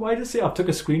fuck? Why did it say? I took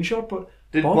a screenshot, but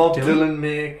did Bob Dylan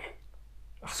make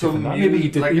some music? Maybe he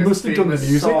did. Like he must have done the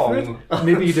music song. for it.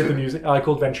 Maybe he did the music. I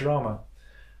called Venturama.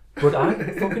 But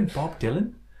fucking Bob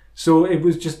Dylan. So it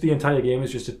was just, the entire game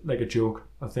was just like a joke,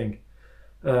 I think.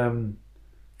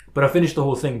 But I finished the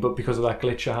whole thing, but because of that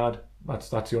glitch I had, that's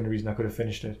the only reason I could have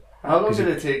finished it. How long did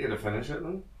it take you to finish it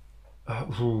then?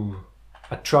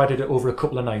 I tried it over a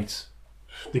couple of nights.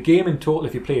 The game in total,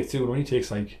 if you play it through, it only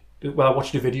takes I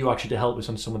watched a video actually to help us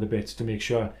on some of the bits to make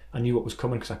sure I knew what was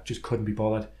coming, because I just couldn't be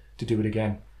bothered to do it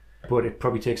again. But it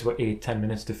probably takes about 8-10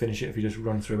 minutes to finish it if you just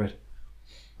run through it.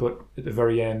 But at the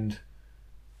very end,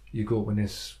 you go up in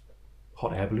this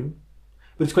hot air balloon.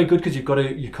 But it's quite good because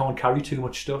you can't carry too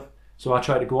much stuff. So I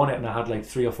tried to go on it and I had like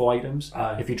 3 or 4 items.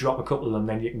 If you drop a couple of them,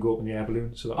 then you can go up in the air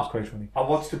balloon. So that was quite funny. I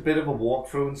watched a bit of a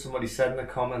walkthrough and somebody said in the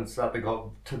comments that they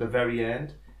got to the very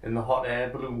end and the hot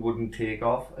air balloon wouldn't take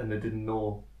off and they didn't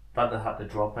know that they had to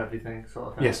drop everything, sort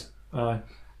of thing. Yes.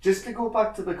 Just to go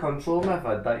back to the control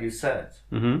method that you set,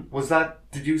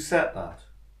 did you set that?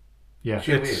 Yeah.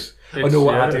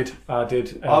 I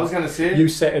did. I was going to say... You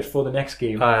set it for the next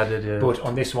game. I did, yeah. But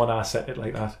on this one, I set it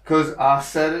like that. Because I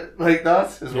set it like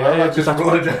that as well. Yeah, because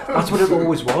that's what it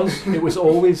always was. It was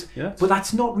always... Yeah. But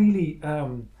that's not really...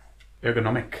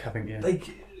 ergonomic, I think, yeah. Like...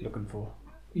 Looking for...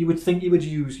 You would think you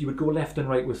would go left and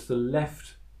right with the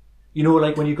left... You know,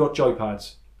 like when you got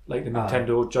joypads, like the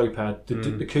Nintendo joypad,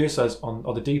 the cursors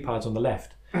or the D-pads on the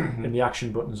left and the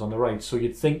action buttons on the right. So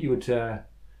you'd think you would...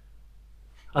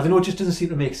 I don't know, it just doesn't seem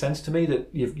to make sense to me that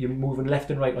you're moving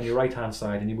left and right on your right-hand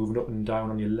side and you're moving up and down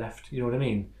on your left, you know what I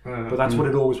mean? But that's what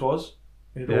it always was.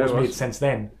 It always made sense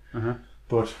then.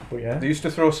 But yeah. They used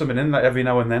to throw something in like every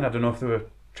now and then. I don't know if they were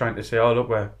trying to say, oh look,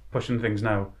 we're pushing things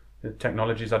now. The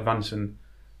technology's advancing.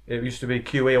 It used to be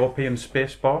QAOP and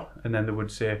spacebar, and then they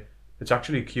would say, it's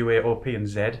actually QAOP and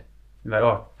Z. You're like,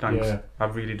 oh, thanks. Yeah. I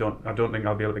don't think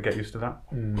I'll be able to get used to that.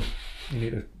 You need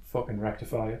to fucking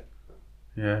rectify it.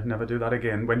 Yeah, never do that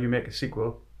again. When you make a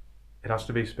sequel, it has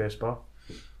to be spacebar.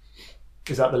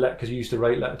 Is that the letter? Because you used to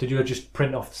write letter. Did you just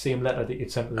print off the same letter that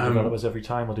you'd sent to the developers every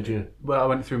time, or did you? Well, I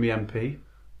went through my MP.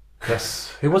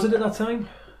 Yes. Who was it at that time?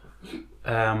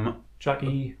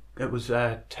 Jackie. It was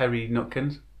Terry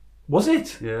Nutkins. Was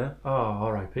it? Yeah. Oh,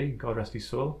 R.I.P. God rest his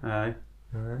soul. Aye.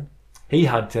 He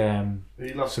had.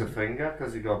 He lost a finger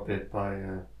because he got bit by.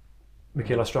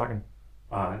 Michaela Strachan.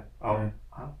 Aye. I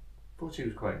thought she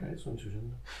was quite nice when she was in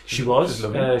there. She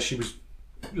was. She was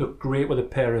looked great with a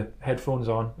pair of headphones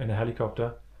on in a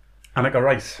helicopter. Annika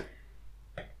Rice.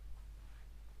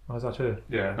 Oh, is that her?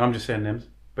 Yeah. I'm just saying names.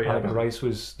 But yeah, Annika Rice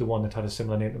was the one that had a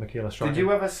similar name to Michaela Strachan. Did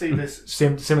you ever see this?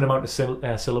 Similar amount of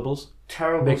syllables.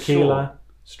 Terrible Michaela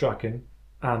Strachan,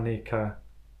 Annika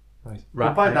Rice.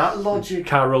 Well, by that logic...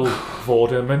 Carol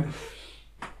Vorderman.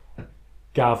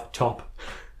 Gav Top.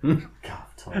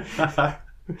 Gav Top.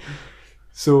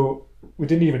 So... We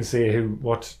didn't even say who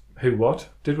what,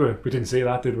 did we? We didn't say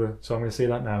that, did we? So I'm going to say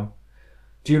that now.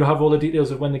 Do you have all the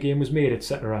details of when the game was made,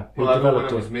 etc.? Well, I know when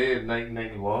it was made in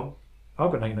 1991.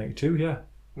 I've got 1992, yeah.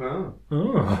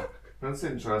 Oh. That's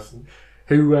interesting.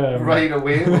 Who... right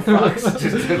away with facts.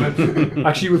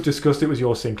 Actually, we've discussed it was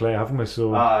your Sinclair, haven't we?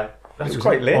 So that's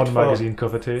quite late on magazine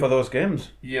cover too. For those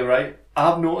games. You're right.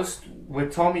 I've noticed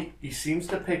with Tommy, he seems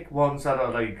to pick ones that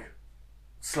are like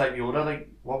slightly older, like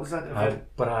what was that?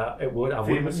 It would.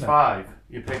 Famous 5.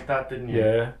 You picked that, didn't you?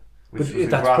 Yeah. But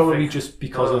that's probably just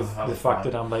because of the fact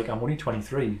that I'm only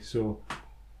 23, so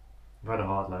I've had a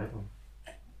hard life.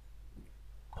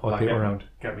 I'll be around.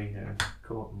 Get me here.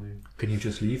 Caught me. Can you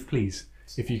just leave, please?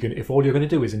 If all you're going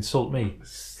to do is insult me.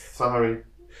 Sorry,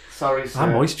 sir. I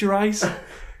moisturise.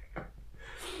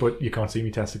 But you can't see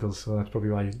me testicles, so that's probably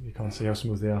why you can't see how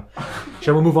smooth they are.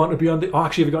 Shall we move on to Beyond the... Oh,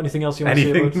 actually, have you got anything else you want to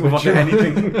say about Move on to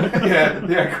anything.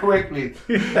 yeah, quickly.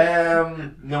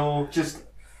 No, just...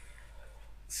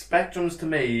 Spectrums, to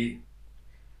me,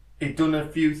 it done a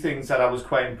few things that I was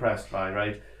quite impressed by,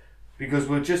 right? Because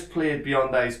we've just played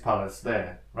Beyond Ice Palace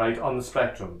there, right, on the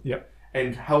Spectrum. Yep.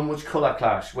 And how much colour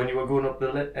clash when you were going up the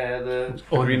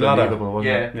Green Ladder. Wasn't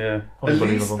it? Yeah. At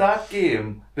least that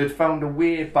game, they'd found a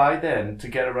way by then to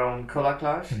get around colour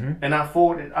clash. Mm-hmm. And I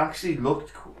thought it actually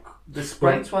looked... The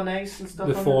sprites were nice and stuff.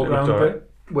 The foreground bit,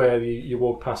 where you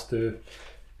walk past the...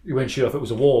 You weren't sure if it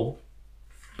was a wall,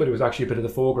 but it was actually a bit of the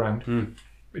foreground. And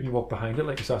you walk behind it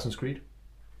like Assassin's Creed.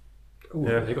 Ooh,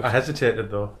 yeah, I hesitated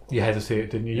though. You hesitated,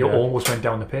 didn't you? You almost went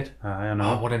down the pit. I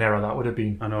know. Oh, what an error that would have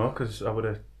been. I know, because I would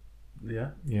have... Yeah.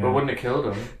 But wouldn't have killed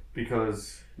him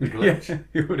because the glitch. Yeah,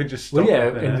 you would have just stopped. Well, yeah,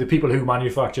 and the people who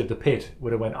manufactured the pit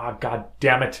would have went, god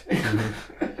damn it.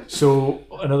 So,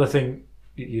 another thing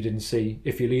you didn't see,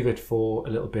 if you leave it for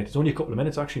a little bit, it's only a couple of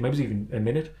minutes actually, maybe it's even a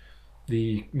minute,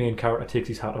 the main character takes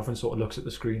his hat off and sort of looks at the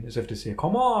screen as if to say,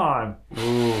 come on!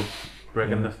 Ooh,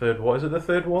 breaking the third wall. Is it the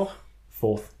third wall?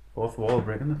 Fourth wall,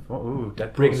 breaking the fourth. Ooh,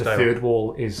 Deadpool breaking style. the third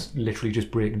wall is literally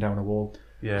just breaking down a wall.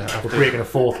 Yeah. But breaking a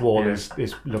fourth wall is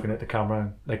looking at the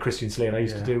camera like Christian Slater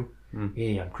used to do. Mm.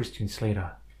 Hey, I'm Christian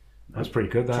Slater. That's pretty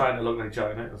good, that. Trying to look like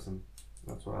Jack Nicholson.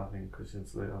 That's what I think Christian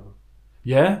Slater.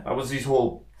 Yeah? That was his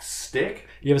whole stick.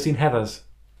 You ever seen Heathers?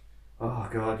 Oh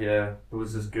god, yeah. There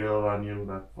was this girl I knew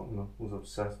that was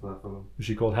obsessed with that film. Was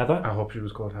she called Heather? I hope she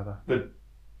was called Heather. The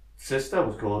sister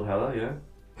was called Heather, yeah.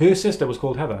 Her sister was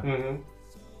called Heather. Mm-hmm.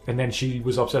 And then she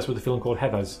was obsessed with a film called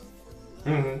Heathers.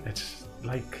 Mm-hmm. It's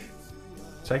like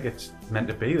it's meant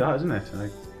to be that, isn't it?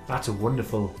 Like, that's a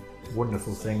wonderful,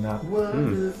 wonderful thing, that.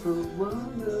 Wonderful,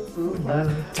 wonderful.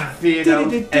 Fade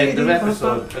out, end of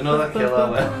episode. Another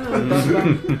killer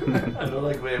there.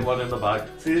 Another great one in the bag.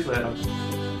 See you later.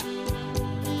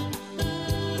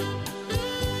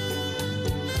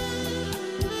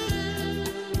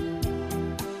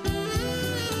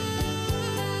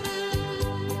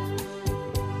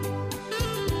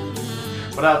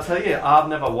 But I'll tell you, I've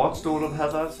never watched all of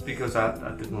Heathers because I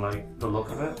didn't like the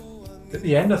look of it. At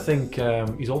the end, I think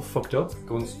he's all fucked up.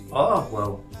 Oh,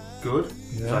 well, good.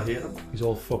 Yeah. I hear him. He's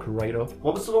all fucked right up.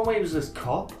 What was the one where he was this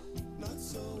cop?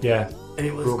 Yeah. And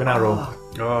it was Broken Arrow.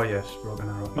 oh yes, Broken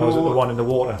Arrow. Or was it the one in the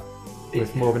water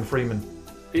with Morgan Freeman?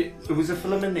 It was a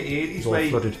film in the 80s It was all where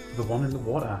flooded. The one in the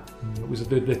water. It was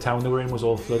the town they were in was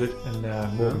all flooded, and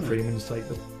Morgan Freeman's like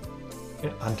the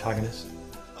antagonist.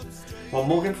 Well,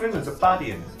 Morgan Freeman's a baddie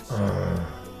in it.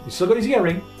 He's still got his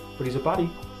earring, but he's a baddie.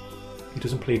 He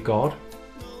doesn't play God,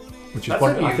 which is That's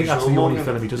one. I think that's the unusual. only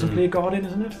film he doesn't play God in,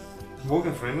 isn't it?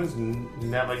 Morgan Freeman's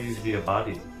never used to be a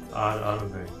baddie. I don't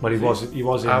think. Well, he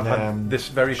was in. I've had this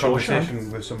very Shawshank.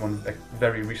 conversation with someone like,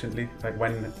 very recently. Like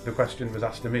when the question was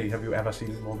asked to me, "Have you ever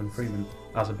seen Morgan Freeman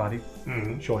as a baddie?"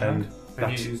 Mm-hmm. Shawshank.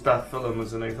 And you used that film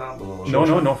as an example? Or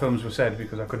No films were said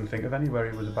because I couldn't think of any where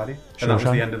he was a baddie. And that was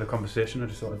Shawshank. the end of the conversation. I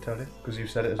just thought I'd tell you because you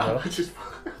said it as well.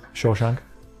 Shawshank.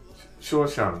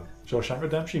 Shawshank. Shawshank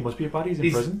Redemption. He must be a baddie. He's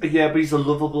in prison. Yeah, but he's a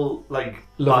lovable, A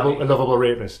lovable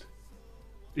rapist.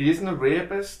 He isn't a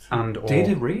rapist. And or, Did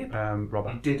he rape?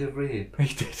 Robber. He did a rape.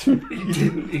 He did. He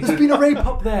didn't. There's been a rape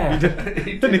up there.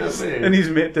 He did a rape. And his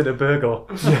mate did a burgle.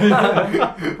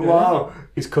 Wow.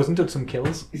 His cousin did some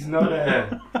kills. He's not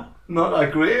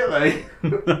that great, like.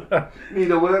 Need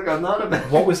to work on that a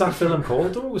bit. What was that film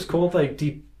called though? It was called like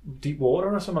Deep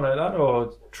Water or something like that,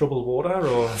 or Troubled Water,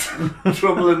 or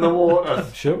Trouble in the Water.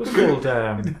 sure it was called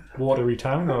Watery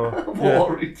Town, or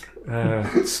Watery.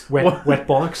 Wet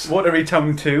Bollocks. Watery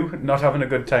Town 2, not having a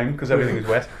good time because everything is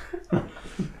wet.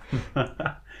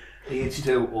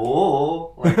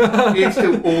 H2O, like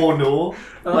H2O no,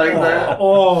 like that.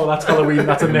 Oh, that's Halloween.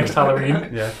 That's the next Halloween,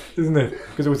 Yeah. isn't it?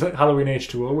 Because it was Halloween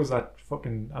H2O. Was that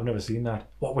fucking? I've never seen that.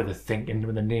 What were they thinking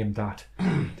when they named that?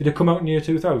 Did it come out in year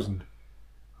 2000?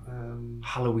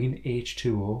 Halloween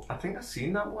H2O. I think I've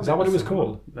seen that one. Is that what it was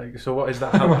called? Like, so what is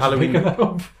that? I was Halloween? making that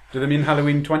up. Do they mean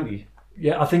Halloween 20?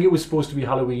 Yeah, I think it was supposed to be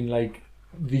Halloween like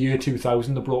the year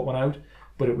 2000. They brought one out,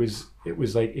 but it was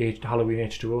like Halloween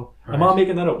H2O. Am I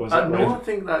making that up? Was that No, I right?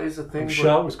 think that is a thing. I'm but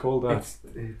sure it was called that.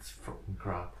 It's fucking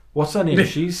crap. What's her name?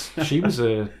 She was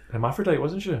a hermaphrodite,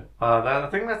 wasn't she? I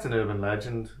think that's an urban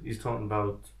legend. He's talking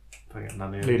about. Forgetting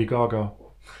that name. Lady Gaga.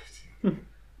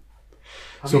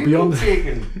 Have So you beyond been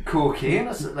taking cocaine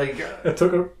or something? Like, It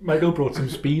took her. Michael brought some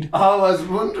speed. I was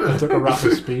wondering. I took a rat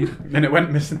of speed. And it went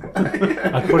missing.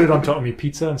 I put it on top of my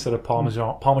pizza instead of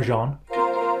Parmesan.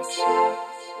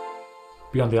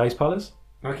 Beyond the Ice Palace.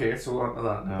 Okay, so on to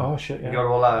that now. Oh shit! Yeah, You got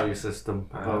all out of your system.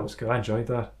 that was good. I enjoyed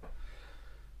that.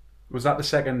 Was that the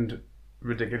second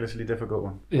ridiculously difficult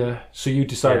one? Yeah. So you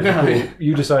decided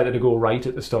to go right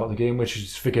at the start of the game, which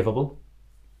is forgivable.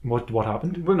 What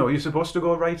happened? Well, no, you're supposed to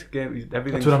go right. Everything's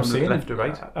That's what I'm from saying. left to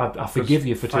right. I forgive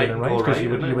you for turning right because you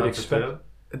would expect.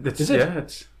 Is it? Yeah,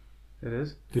 it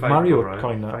is. Did Fight Mario and go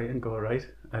coin that? Fight and go right,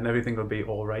 and everything will be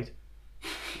all right.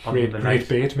 Great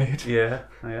bait, mate. Yeah.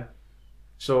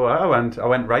 So I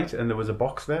went right, and there was a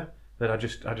box there that I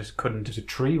just couldn't. There's a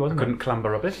tree, wasn't I couldn't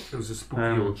clamber up it. It was a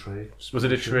spooky old tree. Was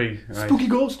it a tree? Right. Spooky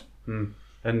ghost. And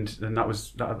that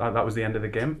was the end of the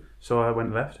game. So I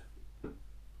went left.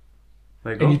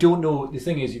 There you go. And you don't know. The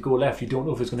thing is, you go left. You don't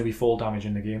know if there's going to be fall damage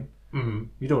in the game. Mm-hmm.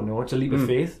 You don't know. It's a leap of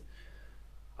faith.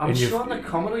 I'm sure on the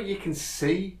Commodore you can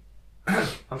see.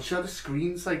 I'm sure the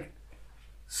screen's like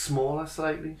smaller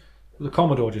slightly. The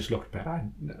Commodore just looked better.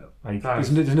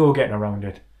 There's no getting around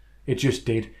it. It just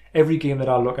did. Every game that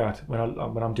I look at when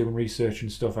I'm doing research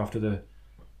and stuff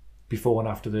before and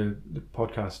after the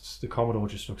podcasts, the Commodore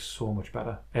just looks so much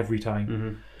better every time.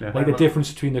 Mm-hmm. Yeah. Like the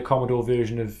difference between the Commodore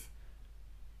version of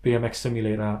BMX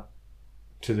Simulator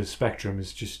to the Spectrum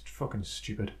is just fucking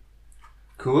stupid.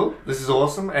 Cool. This is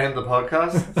awesome. End the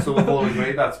podcast. So we've all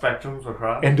agreed that Spectrums were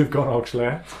crap. End of Gonarch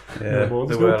Lair. Yeah,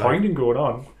 There's no point in going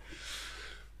on.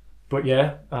 But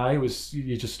yeah,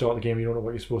 you just start the game, you don't know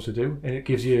what you're supposed to do, and it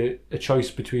gives you a choice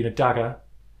between a dagger,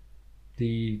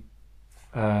 the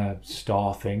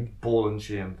star thing, Ball and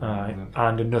chain thing,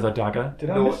 and another dagger. Did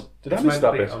I miss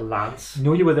that bit? A lance.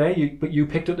 No, you were there. But you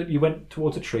picked up you went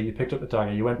towards a tree. You picked up the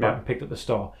dagger. You went back and picked up the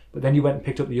star. But then you went and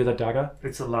picked up the other dagger.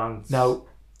 It's a lance. Now,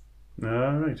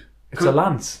 right. It's a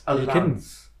lance. A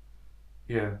lance.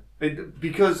 Yeah.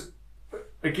 Because,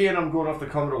 again, I'm going off the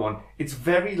Commodore one. It's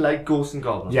very like Ghosts and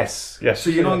Goblins. Yes. So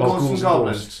you know in Ghosts and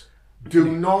Goblins, do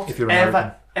not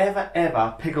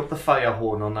ever pick up the fire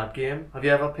horn on that game. Have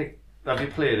you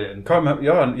played it? Can't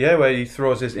remember. Yeah, where he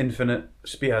throws his infinite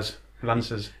spears,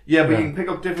 lances. Yeah, but you can pick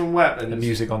up different weapons. The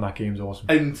music on that game is awesome.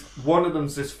 And one of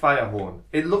them's this fire horn.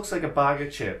 It looks like a bag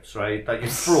of chips, right? That you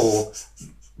throw.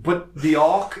 But the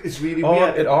arc is really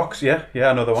weird. It arcs, yeah,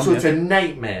 another one. So it's a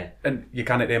nightmare. And you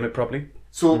can't aim it properly.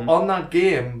 So on that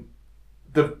game,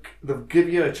 they'll give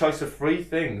you a choice of 3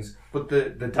 things, but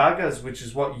the daggers, which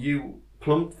is what you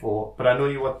plumped for, but I know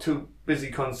you were too busy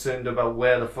concerned about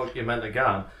where the fuck you meant to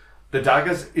go. The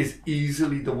daggers is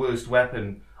easily the worst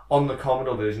weapon on the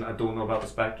Commodore version. I don't know about the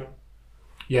Spectrum.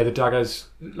 Yeah, the daggers,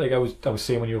 like I was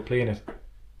saying when you were playing it,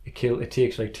 it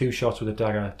takes like 2 shots with a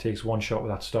dagger, it takes 1 shot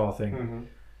with that star thing. Mm-hmm.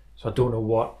 So I don't know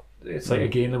what. It's like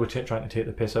again they were trying to take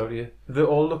the piss out of you. They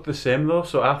all look the same though,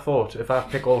 so I thought if I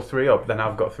pick all 3 up, then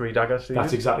I've got 3 daggers.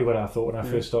 That's exactly what I thought when I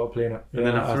first started playing it. And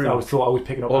then I thought I was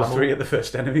picking up all ammo. 3 at the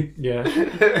first enemy. Yeah.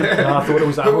 And I thought it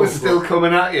was ammo. It was still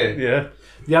coming at you. Yeah.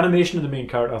 The animation of the main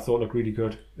character I thought looked really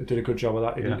good. It did a good job of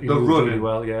that. It the moved running. really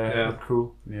well. Yeah, it looked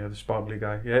cool. Yeah, the sparkly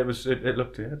guy. Yeah,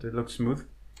 it looked smooth.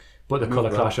 But the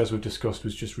colour clash, as we've discussed,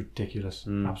 was just ridiculous.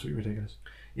 Absolutely ridiculous.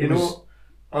 You know,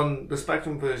 on the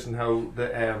Spectrum version, how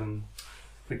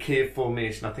the cave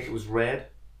formation, I think it was red.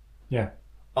 Yeah.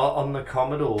 On the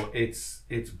Commodore, it's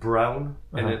brown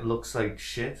and it looks like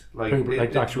shit. Like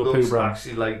like actual poo looks brown.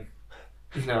 actually like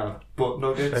butt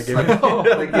nuggets.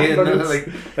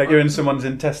 Like you're in someone's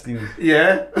intestines.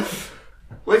 Yeah.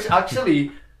 Which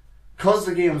actually, because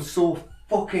the game's so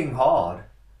fucking hard,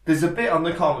 there's a bit on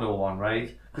the Commodore one,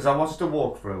 right? Because I watched a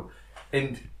walkthrough,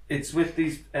 and it's with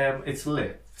these it's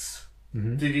lifts.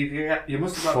 Mm-hmm. Did you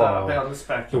must have got that bit on the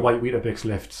Spectrum. The white Weetabix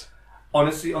lifts.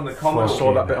 Honestly, on the Commodore, I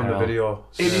saw that bit on the video.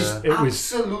 It was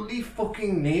absolutely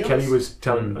fucking nails. Kelly was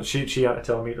telling she had to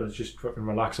tell me to just fucking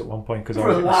relax at one point because I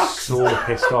was so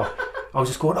pissed off. I was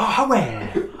just going,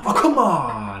 hurry! Oh, come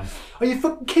on! Are you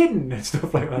fucking kidding? And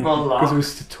stuff like that. Because it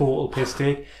was a total piss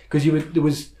take. Because there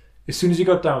was as soon as you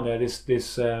got down there, this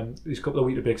couple of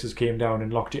Weetabixes came down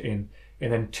and locked it in.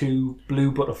 And then 2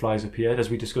 blue butterflies appeared, as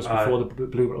we discussed before. The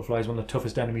blue butterflies, one of the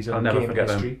toughest enemies in the game in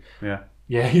history. Them.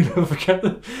 Yeah, you never forget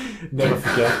them. Never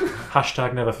forget.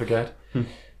 Hashtag never forget.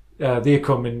 They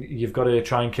come and you've got to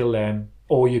try and kill them,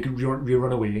 or you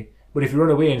run away. But if you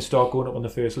run away and start going up on the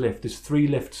first lift, there's 3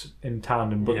 lifts in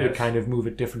tandem, but they kind of move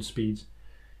at different speeds.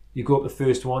 You go up the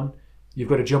first one, you've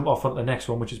got to jump off onto the next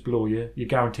one, which is below you. You're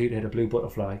guaranteed to hit a blue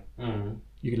butterfly. Mm-hmm.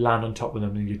 You can land on top of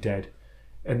them and you're dead.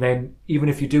 And then, even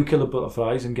if you do kill the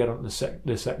butterflies and get onto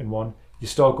the second one, you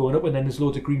start going up and then there's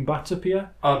loads of green bats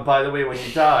appear. And by the way, when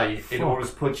you die, it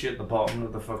always puts you at the bottom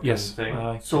of the fucking thing.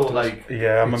 I watched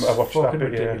that bit,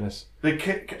 ridiculous. I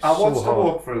watched the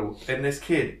walkthrough, and this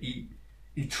kid,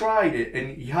 he tried it,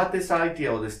 and he had this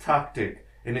idea or this tactic,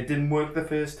 and it didn't work the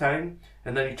first time.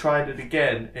 and then he tried it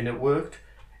again, and it worked.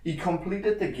 He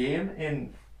completed the game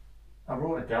in, I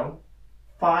wrote it down,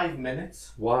 5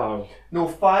 minutes. Wow. No,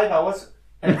 5 hours.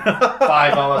 5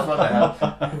 hours, what the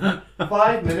hell?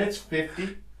 5 minutes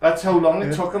 50. That's how long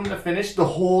it took him to finish the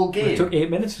whole game. It took 8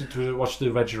 minutes to watch the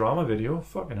Venturama video.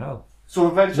 Fucking hell. So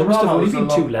Venturama there must have only was been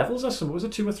 2 levels or something. Was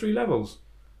it 2 or 3 levels?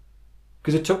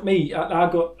 Because it took me.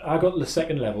 I got the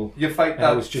second level. You fight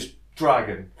that was just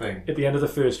dragon thing at the end of the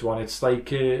first one. It's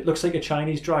like looks like a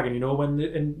Chinese dragon. You know, when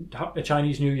in a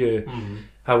Chinese New Year,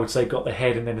 how it's like got the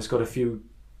head and then it's got a few.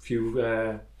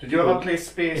 Did you ever play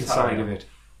Space inside Harrier? of it?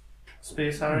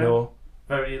 Space Harrier? No.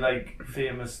 Very like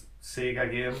famous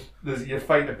Sega game. You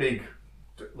fight a big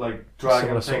like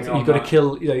dragon thing. You've got to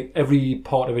kill every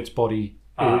part of its body.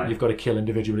 You've got to kill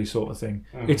individually, sort of thing.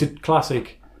 It's a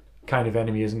classic kind of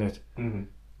enemy, isn't it?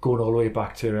 Going all the way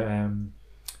back to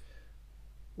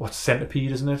what's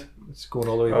Centipede, isn't it? It's going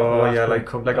all the way back. Oh yeah,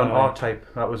 like on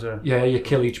R-Type. That was a you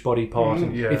kill each body part,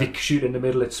 and if you shoot in the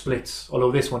middle, it splits.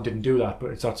 Although this one didn't do that,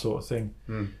 but it's that sort of thing.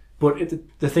 But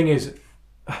the thing is,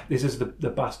 this is the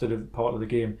bastard part of the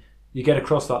game. You get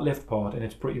across that lift part, and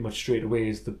it's pretty much straight away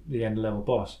is the end level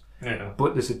boss. Yeah.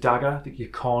 But there's a dagger that you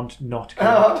can't not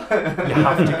collect. You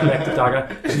have to collect the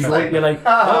dagger. So you're like,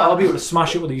 I'll be able to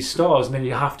smash it with these stars, and then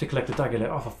you have to collect the dagger. You're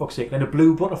like, oh, for fuck's sake. Then a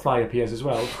blue butterfly appears as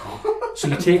well. So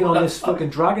you're taking on this fucking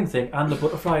dragon thing and the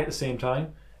butterfly at the same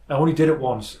time. I only did it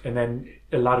once, and then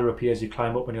a ladder appears, you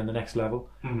climb up when you're on the next level.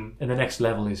 And the next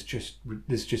level is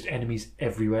there's just enemies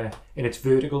everywhere. And it's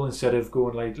vertical instead of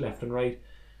going like left and right.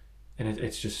 And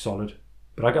it's just solid.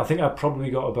 But I think I probably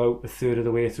got about a third of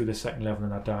the way through the second level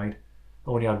and I died. I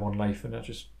only had 1 life and I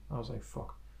was like,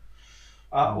 fuck.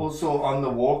 Also on the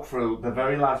walkthrough, the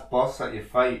very last boss that you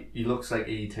fight, he looks like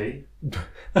E.T.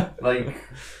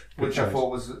 Which I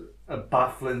thought was a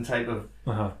baffling type of...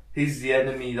 He's the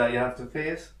enemy that you have to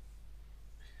face.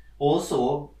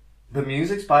 Also, the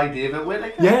music's by David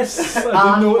Whittaker. Yes, I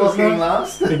didn't notice that.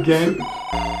 Last. Again.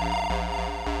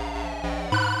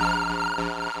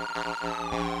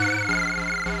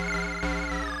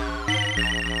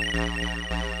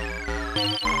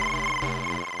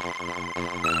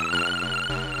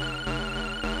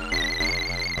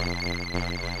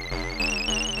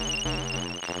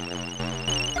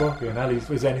 Fucking hell,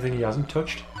 is there anything he hasn't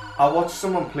touched? I watched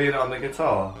someone playing it on the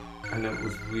guitar and it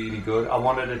was really good. I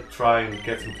wanted to try and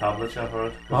get some tablature for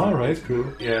it. Alright, cool.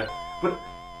 Yeah, but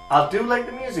I do like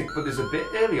the music, but there's a bit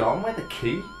early on where the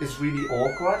key is really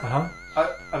awkward.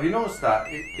 Have you noticed that?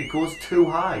 It goes too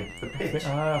high, the pitch.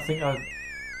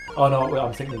 Oh no,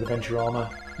 I'm thinking of the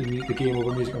Venturama. The game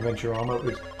over music on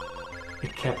Venturama,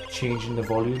 it kept changing the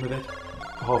volume of it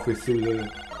halfway through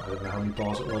I don't know how many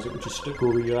bars it was. It would just go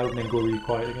really loud and then go really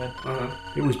quiet again.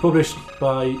 It was published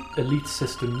by Elite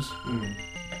Systems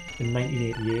in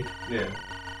 1988. Yeah.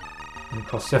 And it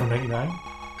cost $7.99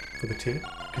 for the tape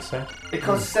cassette. It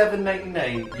cost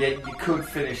 $7.99, yet you could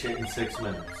finish it in 6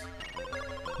 minutes.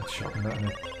 That's shocking, isn't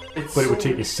it? But it would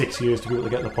take you 6 years to be able to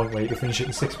get to the point where you could finish it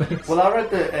in 6 minutes. Well, I read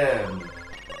the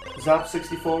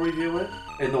Zap64 review it,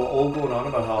 and they were all going on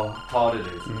about how hard it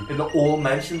is. And they all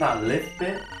mentioned that lift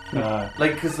bit.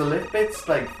 Because the lift bit's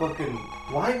like fucking...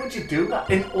 Why would you do that?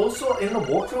 And also, in the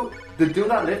walkthrough, they do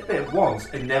that lift bit once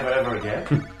and never ever again.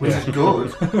 Which is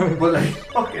good. But like,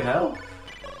 fucking hell.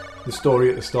 The story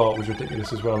at the start was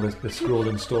ridiculous as well. The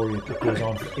scrolling story that goes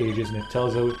on for ages, and it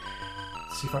tells how...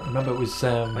 See if I remember, it was...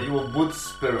 Are you a wood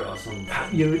spirit or something?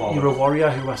 You're a warrior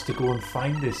who has to go and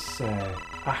find this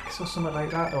axe or something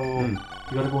like that, or you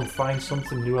got to go and find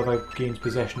something. Whoever gains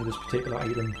possession of this particular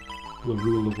item will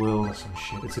rule the world or some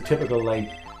shit. It's a typical like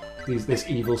this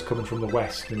evil's coming from the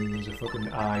west, and there's a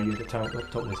fucking eye at the top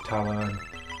of this tower. And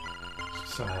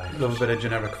a little bit of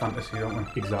generic fantasy, don't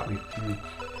we? Exactly.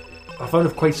 I found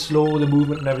it quite slow. The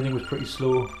movement and everything was pretty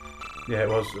slow. Yeah, it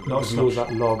was. Not as slow as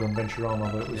that log on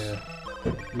Venturama, but it was. Yeah.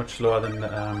 Much slower than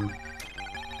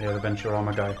the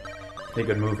Venturama guy. He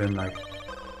could move in like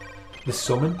the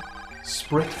summon,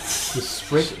 Sprit. The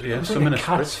Sprit. Yeah, it was summon like a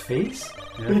cat's face.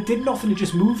 Yeah. But it did nothing. It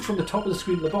just moved from the top of the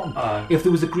screen to the bottom. If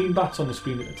there was the green bats on the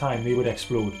screen at the time, they would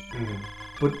explode.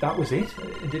 But that was it.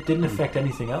 It didn't affect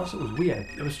anything else. It was weird.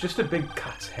 It was just a big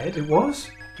cat's head. It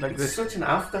was. Like it's such an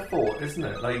afterthought, isn't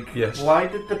it? Like, why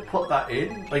did they put that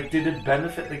in? Like, did it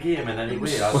benefit the game in any way?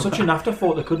 Such an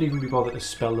afterthought, they couldn't even be bothered to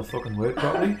spell the fucking word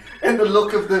properly. And the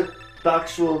look of the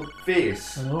actual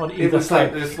face. I know, it was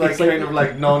like this, like kind of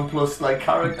like nonplussed like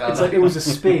character. It's like it was a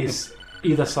space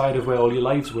either side of where all your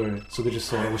lives were, so they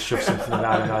just thought it was shove something like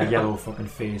that in our yellow fucking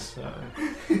face.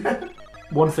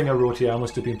 One thing I wrote here, I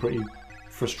must have been pretty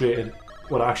frustrated.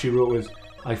 What I actually wrote was,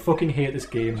 I fucking hate this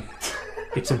game.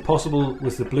 It's impossible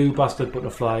with the blue bastard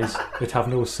butterflies that have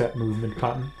no set movement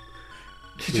pattern.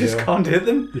 You just can't hit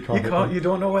them. You can't. You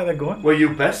don't know where they're going. Well, you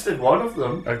bested one of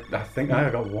them. I think I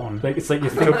got one. Like it's like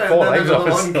you took 4 legs off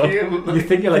his stuff. You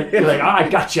think you're like I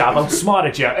got you, I've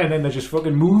outsmarted you, and then they just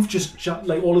fucking move, just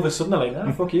like all of a sudden they're like,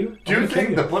 nah, fuck you. Do you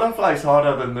think the butterfly's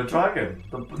harder than the dragon?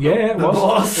 It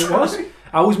was.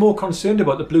 I was more concerned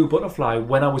about the blue butterfly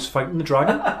when I was fighting the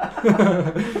dragon.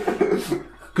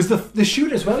 Because they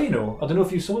shoot as well, you know. I don't know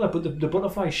if you saw that, but the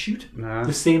butterflies shoot. Nah.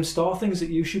 The same star things that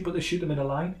you shoot, but they shoot them in a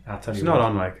line. I'll tell you It's not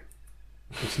on, like.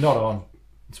 It's not on.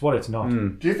 It's what it's not.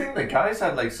 Do you think the guys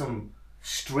had like some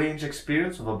strange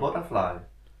experience with a butterfly?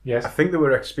 Yes. I think they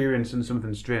were experiencing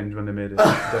something strange when they made it,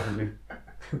 definitely.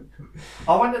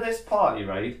 I went to this party,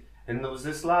 right? And there was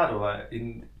this lad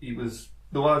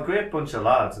there were a great bunch of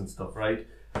lads and stuff, right?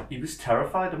 He was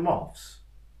terrified of moths.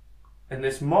 And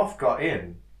this moth got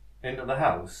into the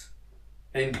house,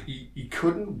 and he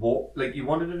couldn't walk. Like, he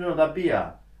wanted another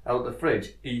beer out the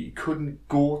fridge, he couldn't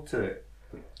go to it.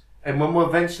 And when we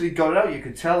eventually got it out, you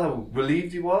could tell how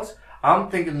relieved he was.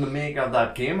 I'm thinking the maker of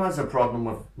that game has a problem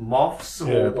with moths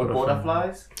or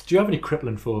butterflies. Do you have any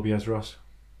crippling phobias, Ross?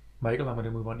 Michael, I'm going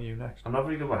to move on to you next. I'm not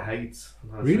very good with heights.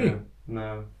 Really?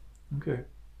 No. Okay.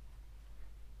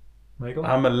 Michael?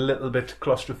 I'm a little bit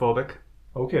claustrophobic.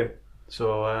 Okay.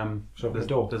 So,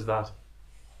 there's that.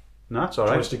 No, it's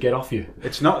alright. Tries to get off you.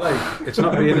 It's not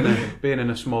being in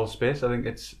a small space. I think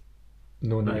it's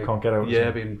knowing that you can't get out.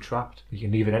 Yeah, being trapped. You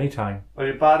can leave at any time. Are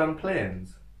you bad on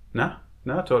planes? No,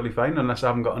 totally fine. Unless I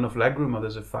haven't got enough leg room or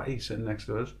there's a fatty sitting next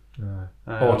to us.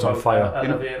 It's on fire.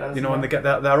 You know when they get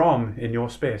their arm in your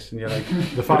space and you're like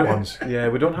the fat ones. Yeah,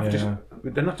 we don't have to.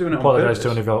 They're not doing it. Apologise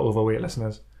to any of our overweight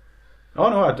listeners. Oh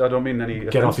no, I don't mean any.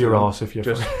 Get off your arse if you're.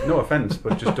 Just no offence,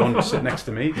 but just don't sit next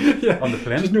to me on the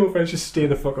plane. Just no offence, just stay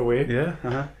the fuck away.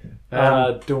 Yeah.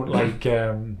 Don't like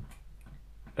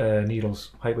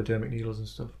needles, hypodermic needles and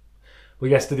stuff.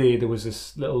 Well, yesterday there was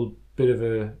this little bit of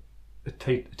a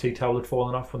tea towel had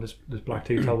fallen off on this black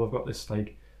tea towel. I've got this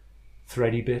like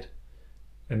thready bit,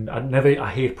 and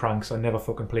I hate pranks. I never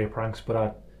fucking play pranks, but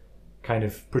I kind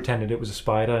of pretended it was a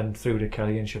spider and threw it at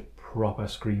Kelly, and she proper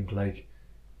screamed like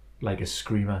a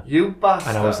screamer. You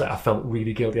bastard! And I felt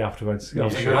really guilty afterwards. I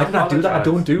was like, why did I do that? I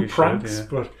don't do pranks,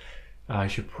 but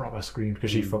she proper screamed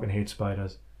because she fucking hates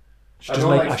spiders. She doesn't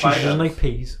like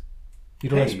peas. You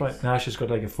don't like spiders? Nah, she's got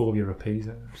like a phobia of peas.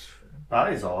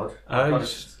 That is odd.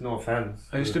 No offence.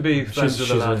 I used to be friends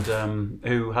with a lad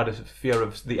who had a fear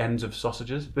of the ends of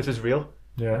sausages. This is real.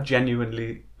 Yeah.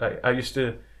 Genuinely, I used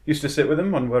to sit with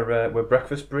him on our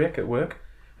breakfast break at work,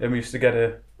 and we used to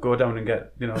go down and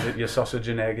get your sausage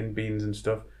and egg and beans and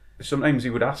stuff. Sometimes he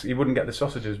wouldn't get the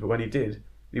sausages, but when he did,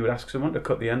 he would ask someone to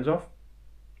cut the ends off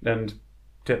and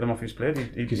take them off his plate.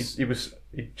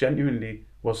 He genuinely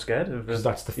was scared of because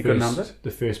that's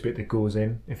the first bit that goes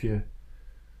in if you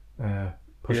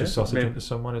push a sausage into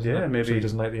someone, isn't it? Maybe so he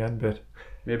doesn't like the end bit.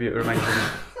 Maybe it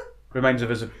reminds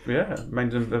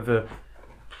him of a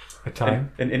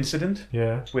time, an incident.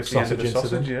 Yeah, with the end of the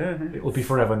sausage. Yeah, it will be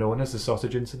forever known as the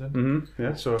sausage incident. Mm-hmm.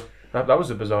 Yeah, so that was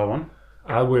a bizarre one.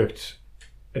 I worked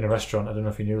in a restaurant. I don't know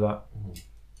if you knew that.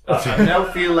 I now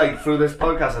feel like through this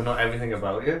podcast I know everything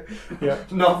about you. Yeah.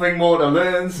 Nothing more to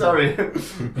learn, sorry.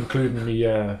 Including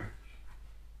the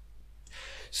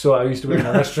so I used to work in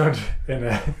a restaurant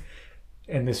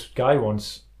and this guy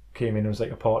once came in. It was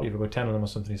like a party of about 10 of them or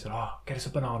something. He said, "Oh, get us a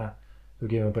banana." We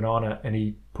gave him a banana and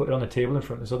he put it on the table in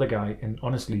front of this other guy, and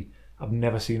honestly I've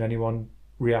never seen anyone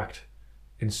react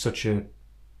in such a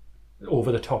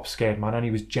over the top scared manner, and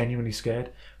he was genuinely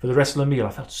scared. For the rest of the meal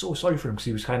I felt so sorry for him because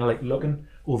he was kind of like looking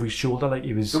over his shoulder like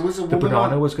he was the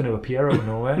banana was going to appear out of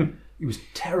nowhere. He was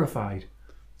terrified.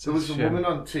 There was a woman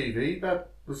on TV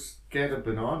that was scared of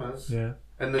bananas. Yeah.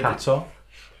 And cats are.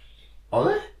 Are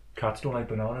they? Cats don't like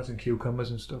bananas and cucumbers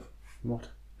and stuff. What?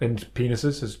 And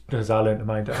penises, as I learned to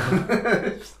mind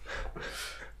it.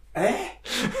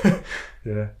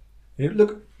 Yeah.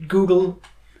 Look, Google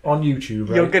on YouTube,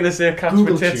 right? You're going to say cats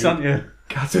with tits, aren't you?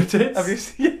 Cats with tits? Have you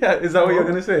seen? Yeah, is that what you're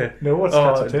going to say? No, what's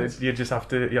cats with tits? You just have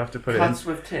to put cats it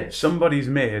in. With tits?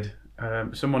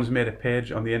 Someone's made a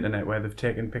page on the internet where they've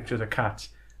taken pictures of cats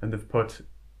and they've put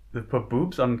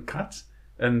boobs on cats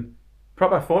and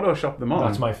proper Photoshop them on.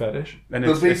 That's my fetish. And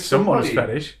it's someone's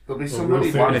fetish. There'll be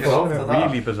somebody whacking off to that.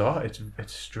 Really bizarre.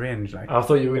 It's strange. Like I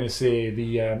thought you were going to say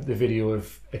the video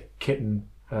of a kitten.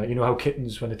 You know how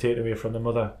kittens, when they're taken away from the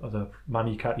mother or the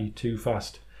mammy catty too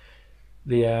fast,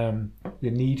 they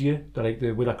need you. They're like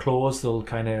with their claws, they'll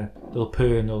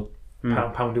purr and they'll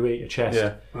pound away at your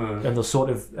chest, and they'll sort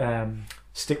of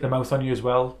stick their mouth on you as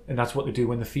well, and that's what they do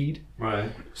when they feed. Right.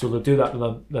 So they'll do that.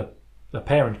 They'll the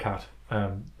parent cat,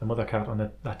 the mother cat on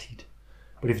that teat.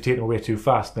 But if you take them away too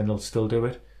fast, then they'll still do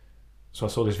it. So I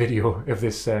saw this video of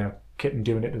this kitten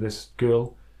doing it to this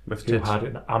girl who had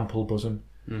an ample bosom.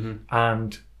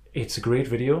 And it's a great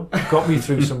video. It got me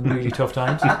through some really tough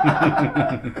times.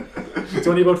 It's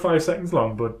only about 5 seconds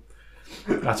long, but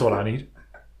that's all I need.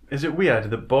 Is it weird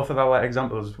that both of our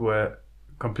examples were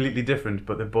completely different,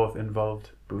 but they both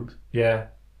involved boobs? Yeah,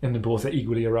 and they both are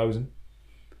equally arousing.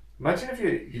 Imagine if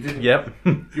you didn't. Yep.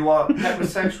 You are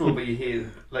heterosexual, but you hate,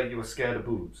 like, you were scared of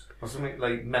boobs or something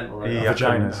like mental. Like Yeah,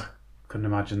 vaginas. Couldn't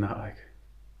imagine that. Like,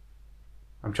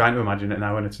 I'm trying to imagine it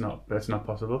now, and it's not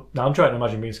possible. Now I'm trying to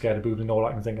imagine being scared of boobs, and all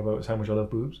I can think about is how much I love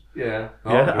boobs. Yeah.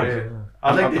 Yeah. Great.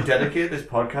 I'd like to dedicate this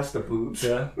podcast to boobs.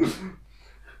 Yeah.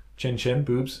 Chin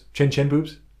boobs. Chin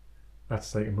boobs.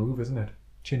 That's like a move, isn't it?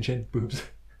 Chin boobs.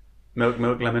 Milk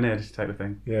lemonade type of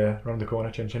thing. Yeah, round the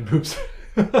corner, chin boobs.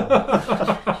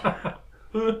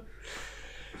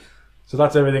 So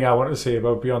that's everything I wanted to say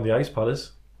about Beyond the Ice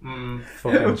Palace.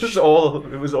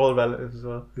 It was all relative as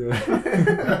well. Yeah.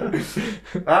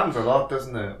 Happens a lot,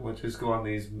 doesn't it? Which is go on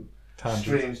these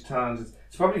strange tangents.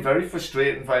 It's probably very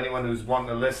frustrating for anyone who's wanting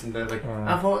to listen. They're like,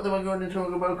 I thought they were going to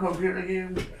talk about computer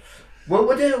games. What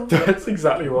we do? That's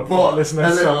exactly what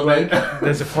listeners sound like.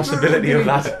 There's a possibility of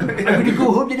that. I'm going to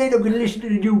go home tonight. I'm going to listen to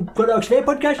the new Gonarch Lair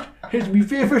podcast. It's my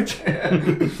favourite.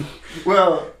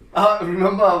 Well, I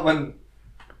remember when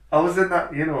I was in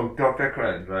that, Dr.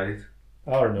 Crane, right?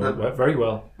 I don't know, very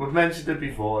well. We've mentioned it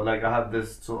before, like I had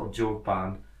this sort of joke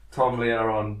band. Thom,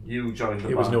 later on, you joined the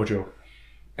band. It was no joke.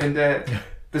 And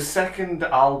the second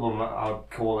album, I'd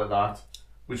call it that,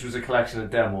 which was a collection of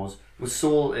demos, was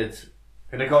sold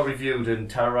and it got reviewed in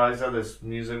Terrorizer, this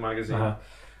music magazine.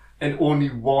 And only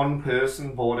one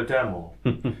person bought a demo.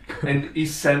 And he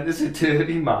sent us a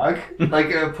dirty mag,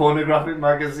 like a pornographic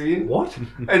magazine. What?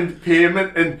 And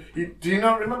payment. And do you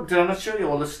not remember? Did I not show you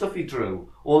all the stuff he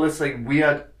drew? All this like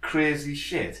weird, crazy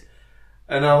shit.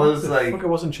 And I was like... Fuck, it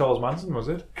wasn't Charles Manson, was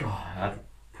it? God,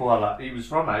 poor lad. He was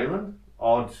from Ireland.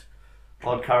 Odd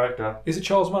character. Is it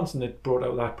Charles Manson that brought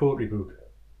out that poetry book?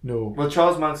 No. Well,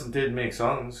 Charles Manson did make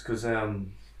songs, because...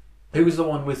 Who was the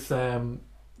one with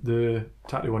the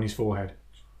tattoo on his forehead?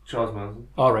 Charles Manson.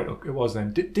 Oh, right, it was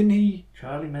then. Didn't he...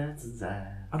 Charlie Manson's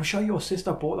eye. I'm sure your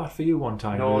sister bought that for you one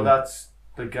time. No, that's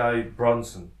the guy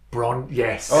Bronson.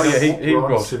 Yes. Oh, yeah,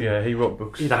 he wrote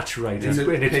books. That's right. It's a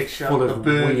picture full of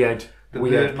weird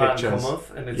bird man pictures. come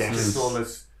up, and it's just all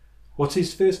this... What's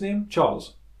his first name?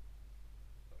 Charles?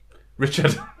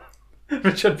 Richard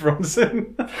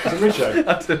Bronson. Is it Richard?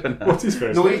 I don't know. What's his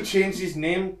first name? No, he changed his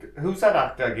name. Who's that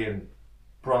actor again?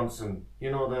 Bronson.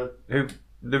 You know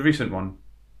the recent one.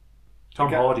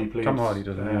 Tom Hardy, please. Tom Hardy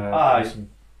does it.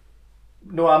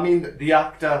 No, I mean the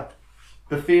actor,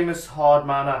 the famous hard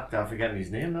man actor. I'm forgetting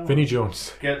his name now. Vinnie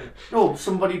Jones.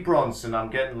 Somebody Bronson. I'm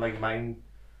getting like mine.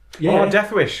 Yeah. Oh,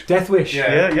 Death Wish. Yeah.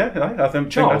 I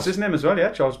think that's his name as well.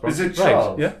 Yeah, Charles Bronson. Is it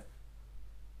Charles? Right. Yeah.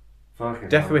 Fucking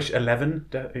Death Wish 11.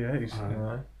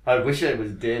 I wish I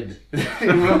was dead. You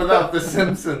remember that, The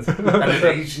Simpsons? And an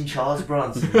Asian Charles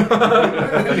Bronson.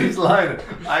 He's lying.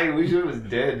 I wish I was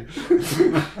dead.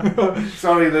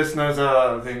 Sorry, listeners.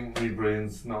 I think my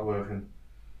brain's not working.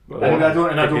 And I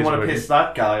don't want to piss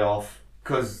that guy off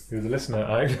because he was a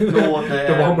listener. The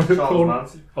one with Charles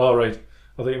Manson. Oh right,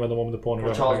 I think you meant the one with the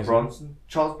pornographic. Charles Bronson.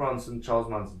 Charles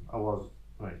Manson. I was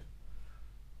right.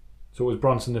 So it was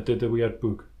Bronson that did the weird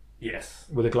book. Yes.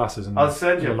 With the glasses and I'll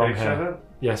send you the a long picture hair. of it.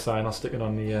 Yes, and I'll stick it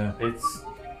on the... It's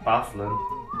baffling.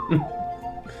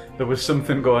 There was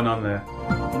something going on there.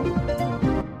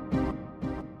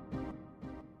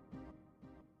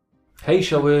 Hey,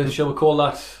 shall we call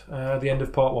that the end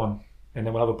of part 1? And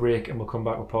then we'll have a break and we'll come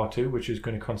back with part 2, which is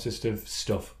going to consist of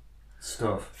stuff.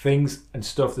 Things and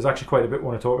stuff. There's actually quite a bit we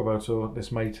want to talk about, so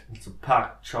this might... It's a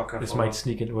packed chocker. This might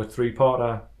sneak into a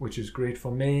 3-parter, which is great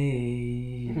for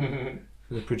me.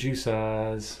 For the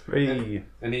producers.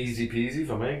 And easy peasy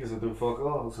for me, because I do fuck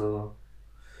all, so...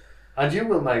 And you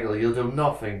will, Michael, you'll do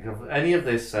nothing of any of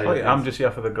this side. I'm just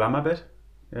here for the glamour bit.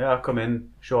 Yeah, I'll come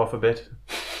in, show off a bit,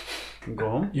 and go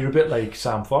home. You're a bit like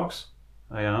Sam Fox.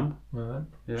 I am. Yeah.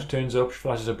 She turns up, she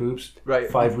flashes her boobs. Right.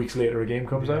 5 weeks later, a game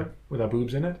comes out with her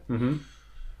boobs in it.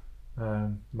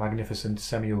 Mm-hmm. Magnificent,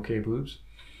 semi-okay boobs.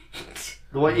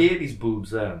 There were 80s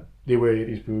boobs then. They were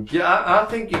 80s boobs. Yeah, I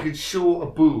think you could show a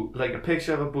boob, like a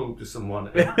picture of a boob to someone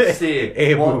and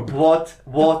say,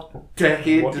 what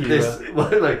decade What did era? this,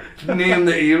 like, name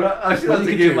the era. Actually, that's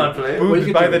a game I'd play.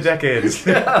 Boobs by the decades.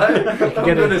 I'm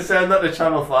going to send that to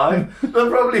Channel 5.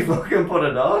 They'll probably fucking put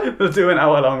it on. They'll do an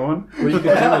hour-long one. What you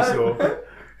could do is, though,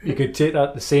 you could take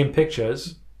the same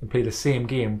pictures and play the same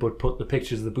game, but put the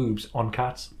pictures of the boobs on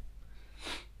cats.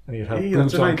 And you'd have Hey, boobs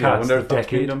that's an on idea. I cats. wonder The if that's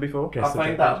been decade. done before. Guess I the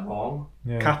find decade. that wrong.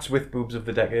 Yeah. Cats with boobs of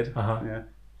the decade. Uh-huh. Yeah.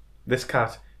 This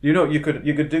cat. You know, you could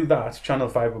do that. Channel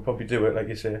 5 would probably do it, like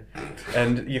you say,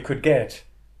 and you could get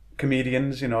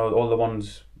comedians. You know, all the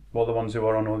ones who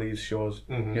are on all these shows.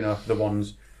 Mm-hmm. You know, the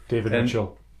ones. David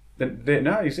Mitchell.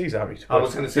 No, he's alright. I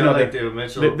was going to say, like David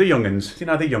Mitchell. The youngins. You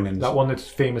know, the youngins. That one that's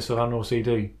famous for having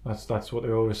OCD. That's what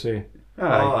they always say.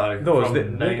 Those they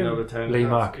 9 out of 10. Lee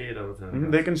Mark. 8 out of 10.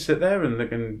 They can sit there and they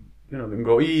can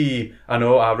go, eee. I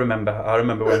know, I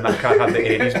remember when that cat had the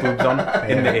 80s boobs on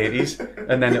in the 80s,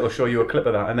 and then it'll show you a clip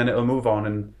of that, and then it'll move on,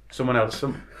 and someone else,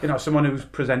 someone who's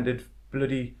presented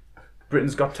bloody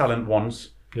Britain's Got Talent once,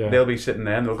 they'll be sitting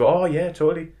there and they'll go, oh yeah,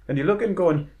 totally. And you look and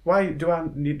going, why do I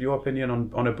need your opinion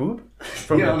on a boob?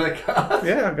 On a cat?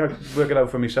 Yeah, I've got to work it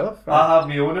out for myself. I have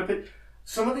my own opinion.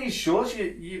 Some of these shows,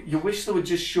 you wish they would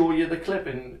just show you the clip,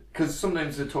 because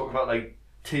sometimes they talk about like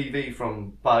TV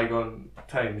from bygone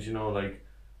times, like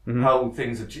how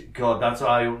things have. God, that's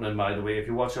eye-opening, by the way. If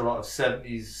you watch a lot of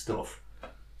 70s stuff,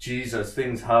 Jesus,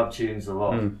 things have changed a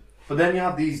lot. But then you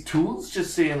have these tools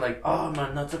just saying like, oh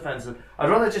man, that's offensive. I'd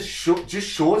rather just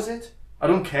shows it. I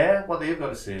don't care what they've got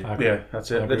to say. Yeah,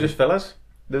 that's it. They're just fellas.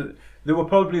 They were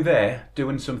probably there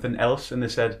doing something else, and they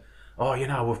said, oh,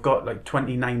 we've got like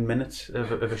 29 minutes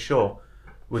of a show.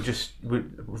 We've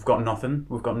got nothing.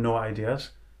 We've got no ideas.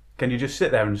 Can you just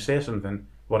sit there and say something?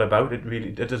 What about it? Really,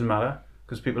 it doesn't matter,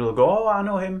 because people will go, oh, I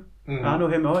know him. I know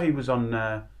him. Oh, he was on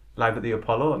Live at the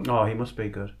Apollo. Oh, he must be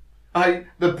good.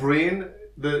 The brain,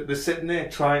 they're sitting there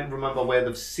trying to remember where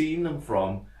they've seen them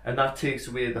from, and that takes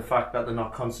away the fact that they're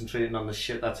not concentrating on the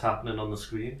shit that's happening on the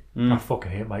screen. I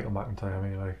fucking hate Michael McIntyre. I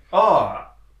mean,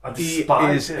 like, he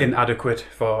is inadequate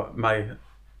for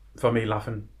me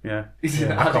laughing. Yeah,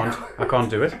 I can't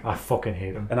do it. I fucking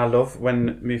hate him. And I love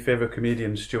when my favourite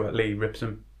comedian Stuart Lee rips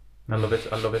him. I love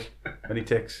it. And he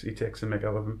takes the mick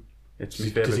out of him. It's my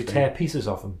favourite. Does he tear pieces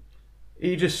off him?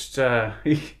 He just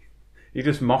he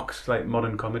just mocks like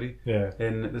modern comedy. Yeah.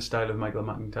 In the style of Michael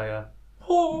McIntyre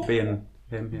being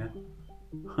him.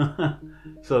 Yeah.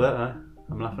 So that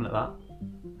I'm laughing at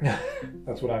that.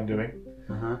 That's what I'm doing.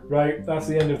 Right, that's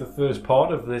the end of the first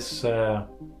part of this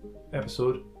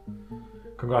episode.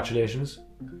 Congratulations.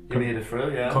 You made it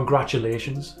through, yeah.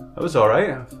 Congratulations. That was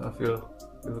alright. I feel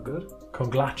good.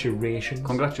 Congratulations.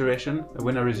 Congratulations. The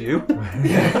winner is you.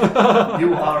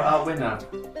 You are our winner.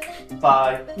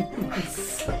 Bye.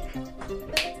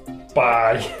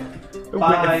 Bye.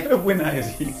 A winner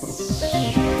is you.